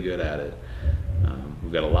really good at it.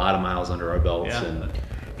 We've got a lot of miles under our belts.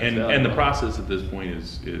 And the process at this point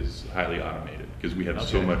is highly automated because we have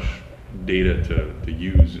so much data to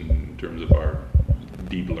use in terms of our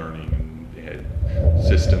deep learning and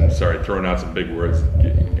systems. Sorry, throwing out some big words.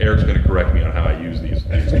 Eric's going to correct me on how I use these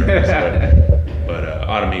terms, but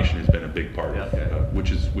automation has been a big part,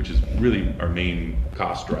 which is really our main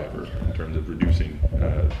cost driver in terms of reducing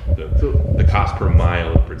the cost per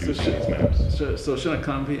mile of producing these maps. So should a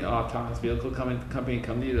company, autonomous vehicle company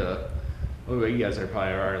come to you to? Well, you guys are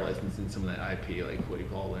probably already licensing some of that IP, like what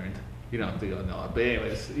you've all learned. You don't have to go no, but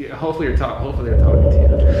anyways, hopefully they're talking to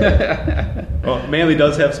you. Well, Manly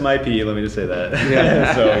does have some IP. Let me just say that.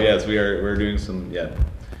 Yeah. So yes, we're doing some. Yeah,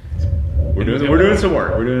 we're doing some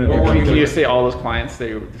work. Can you say all those clients that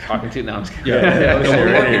you're talking to now?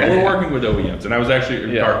 We're working with OEMs, and I was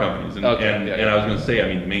actually car companies, and I was going to say,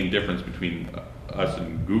 the main difference between us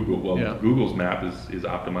and Google. Well, Google's map is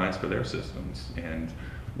optimized for their systems, and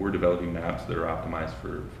we're developing maps that are optimized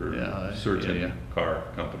for certain car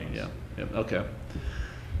companies. Okay.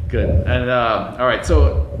 Good. And all right,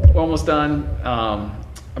 so almost done.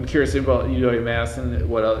 I'm curious about UW-Mass and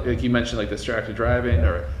what else, like you mentioned, like distracted driving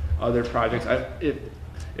or other projects.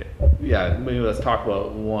 Maybe let's talk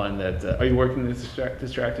about one that. Are you working with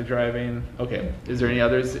distracted driving? Okay. Is there any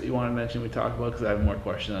others that you want to mention we talk about? Because I have more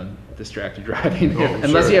questions on distracted driving.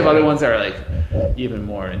 Unless you have other ones that are like even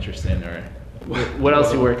more interesting or. What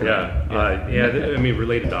else are you working on?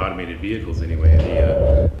 Related to automated vehicles anyway.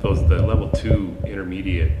 The level 2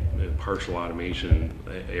 intermediate partial automation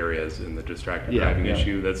areas in the distracted driving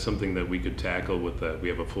issue. That's something that we could tackle with. We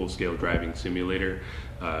have a full-scale driving simulator,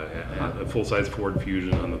 a full-size Ford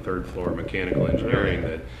Fusion on the 3rd floor, mechanical engineering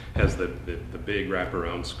that has the big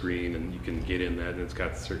wraparound screen, and you can get in that, and it's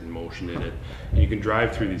got certain motion in it. And you can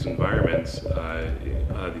drive through these environments,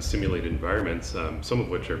 these simulated environments, some of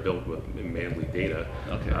which are built with Manly data,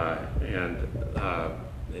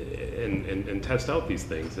 and test out these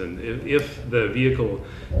things. And if the vehicle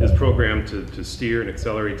is programmed to steer and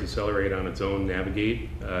accelerate, decelerate on its own, navigate,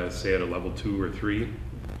 say at a level 2 or 3,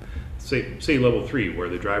 say level 3, where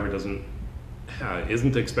the driver doesn't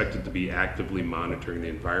isn't expected to be actively monitoring the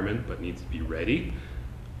environment, but needs to be ready.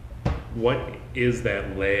 What is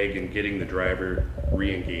that lag in getting the driver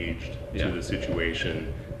re-engaged to the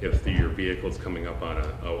situation if your vehicle's coming up on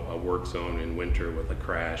a work zone in winter with a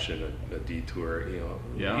crash and a detour?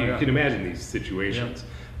 You can imagine these situations.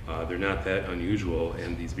 They're not that unusual,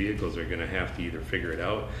 and these vehicles are going to have to either figure it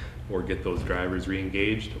out or get those drivers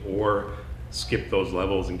re-engaged, or skip those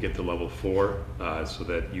levels and get to level 4 so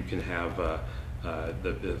that you can have the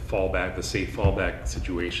safe fallback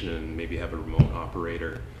situation, and maybe have a remote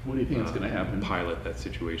operator. What do you think is going to happen? Pilot that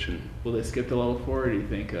situation. Will they skip to level 4, or do you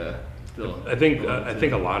think still? I think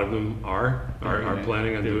a lot of them are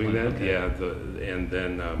planning on doing that. Okay. Yeah, and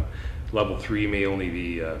then level 3 may only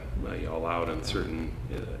be allowed on certain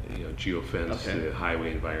geofenced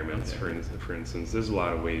highway environments. For instance, there's a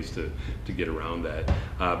lot of ways to get around that.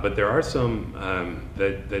 But there are some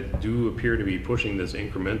that do appear to be pushing this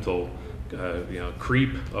incremental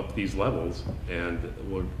creep up these levels, and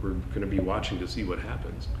we're going to be watching to see what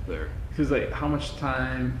happens there. Because how much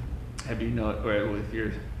time have you or with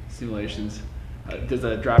your simulations, does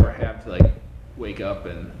a driver have to wake up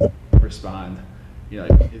and respond?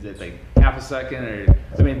 Is it half a second, or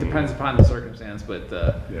it depends upon the circumstance, but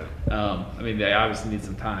they obviously need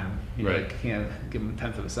some time. You can't give them a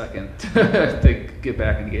tenth of a second to get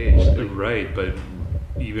back engaged. Right, but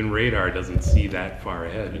even radar doesn't see that far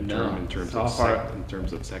ahead in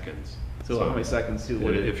terms of seconds. So how many seconds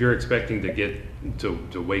if you're expecting to get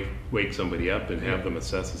to wake somebody up and have them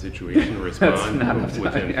assess the situation and respond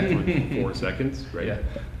within 4 seconds, right?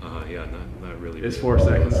 Not really. Is 4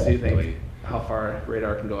 seconds, do you think, how far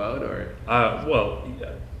radar can go out, or?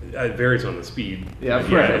 It varies on the speed. Of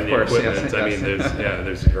course. Equipment. Yes.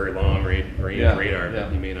 There's very long range radar,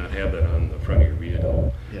 but you may not have that on the front of your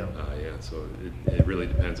vehicle. So it really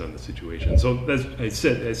depends on the situation. So I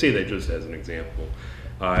say that just as an example.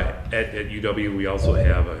 At UW, we also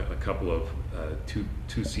have a couple of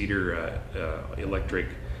two-seater electric,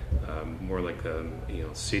 more like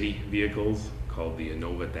city vehicles called the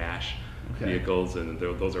Innova Dash vehicles, and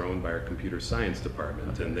those are owned by our computer science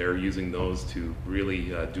department, and they're using those to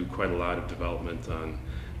really do quite a lot of development on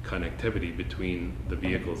connectivity between the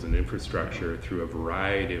vehicles and infrastructure through a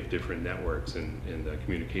variety of different networks and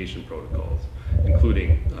communication protocols,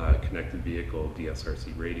 including connected vehicle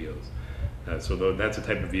DSRC radios. So that's a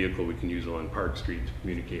type of vehicle we can use along Park Street to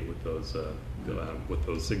communicate with those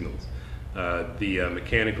signals. The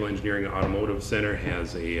Mechanical Engineering Automotive Center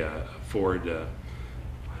has a Ford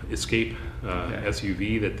Escape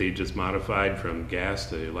SUV that they just modified from gas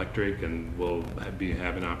to electric, and we'll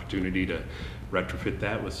have an opportunity to retrofit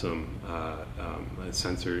that with some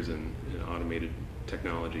sensors and automated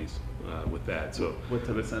technologies with that. So what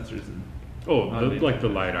type of sensors? Like the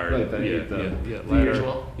LiDAR. LiDAR.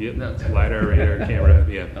 LiDAR, radar, camera.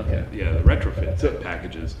 The retrofit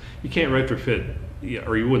packages. You can't retrofit,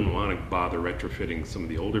 or you wouldn't want to bother retrofitting some of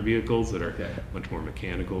the older vehicles that are much more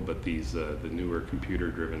mechanical, but these the newer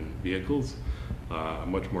computer-driven vehicles are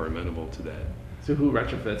much more amenable to that. So who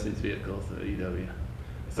retrofits these vehicles at UW?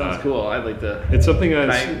 Sounds cool. I'd like to. It's something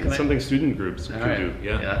something student groups can do.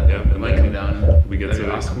 Yeah. I might come down. We get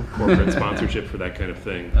some corporate sponsorship for that kind of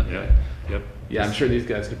thing. Okay. Yep. Yeah, I'm sure these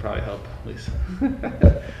guys could probably help at least.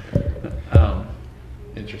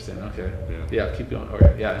 Interesting. Okay. Yeah. Keep going.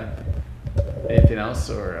 Anything else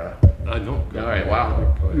or? No. All right.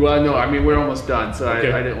 Wow. Well, no. We're almost done, so I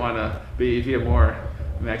didn't want to be. If you have more,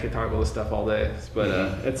 I could talk about this stuff all day. But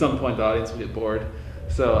at some point, the audience will get bored.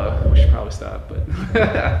 So we should probably stop. But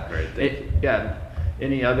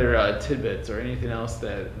any other tidbits or anything else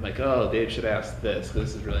that Dave should ask this?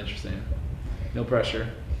 This is really interesting. No pressure.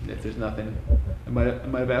 If there's nothing, I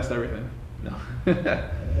might have asked everything. No.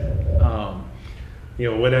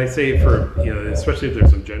 What I say for especially if there's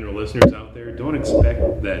some general listeners out there, don't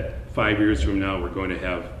expect that 5 years from now we're going to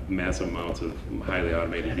have massive amounts of highly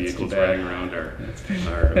automated vehicles running around our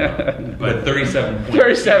but 37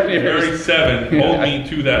 years. 37. Hold me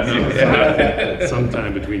to that number.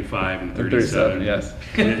 Sometime between 5 and 37. Yes.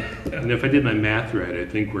 And if I did my math right, I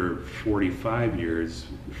think we're 45 years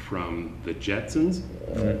from the Jetsons.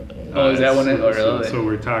 Is that one? So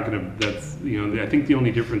we're talking about that's I think the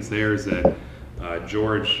only difference there is that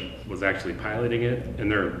George was actually piloting it,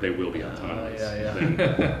 and they will be autonomous.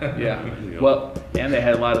 Well, and they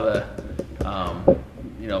had a lot of the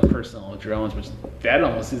personal drones, which that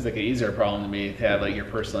almost seems like an easier problem to me, to have your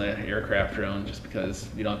personal aircraft drone, just because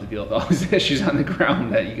you don't have to deal with all these issues on the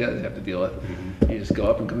ground that you guys have to deal with. You just go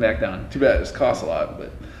up and come back down. Too bad it just costs a lot,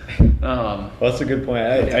 but. Well, that's a good point.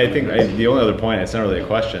 I think the only other point, it's not really a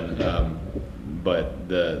question, but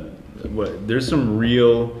there's some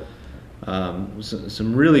real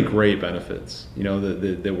some really great benefits,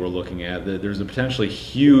 that we're looking at. There's a potentially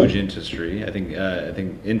huge industry. I think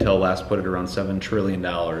Intel last put it around $7 trillion.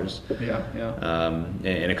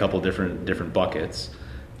 In a couple different buckets.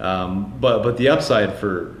 But the upside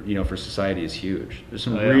for society is huge. There's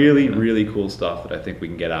some really cool stuff that I think we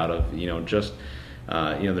can get out of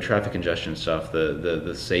the traffic congestion stuff,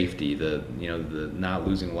 the safety, the not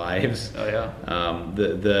losing lives,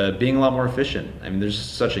 the being a lot more efficient. I mean, there's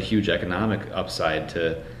such a huge economic upside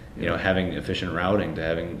to having efficient routing, to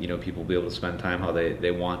having people be able to spend time how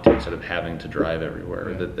they want to instead of having to drive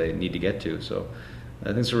everywhere that they need to get to. So I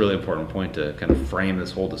think it's a really important point to kind of frame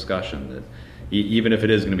this whole discussion that even if it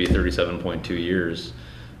is going to be 37.2 years.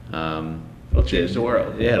 It'll change the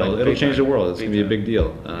world. Yeah, it'll change the world. It's going to be a big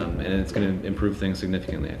deal, and it's going to improve things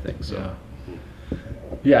significantly, I think. So.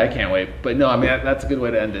 Yeah, I can't wait. But no, I mean that's a good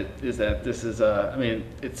way to end it. Is that this is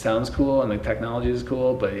it sounds cool and the technology is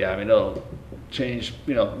cool, but yeah, I mean it'll change.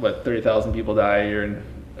 30,000 people die a year in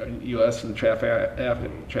the U.S. from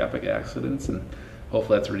traffic accidents, and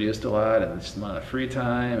hopefully that's reduced a lot, and just the amount of free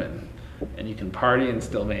time, and you can party and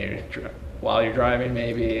still maybe while you're driving,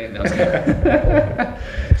 maybe, and that's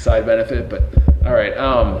side benefit. But all right,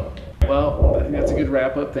 well, I think that's a good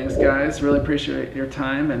wrap up. Thanks, guys. Really appreciate your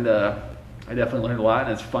time, and I definitely learned a lot.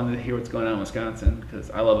 And it's fun to hear what's going on in Wisconsin because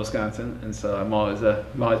I love Wisconsin, and so I'm always a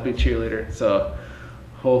big cheerleader. So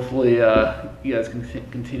hopefully, you guys can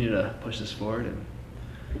continue to push this forward and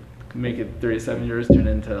make it 37 years turn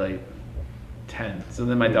into like 10. So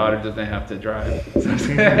then my daughter doesn't have to drive. You don't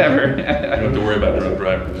have to worry about drunk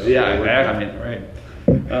driving. Yeah, I mean, right.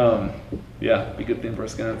 Be a good thing for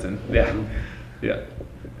Wisconsin. Yeah.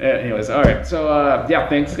 Anyways, all right. So,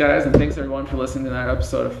 thanks, guys, and thanks, everyone, for listening to that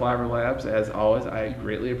episode of Flyover Labs. As always, I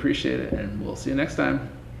greatly appreciate it, and we'll see you next time.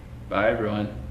 Bye, everyone.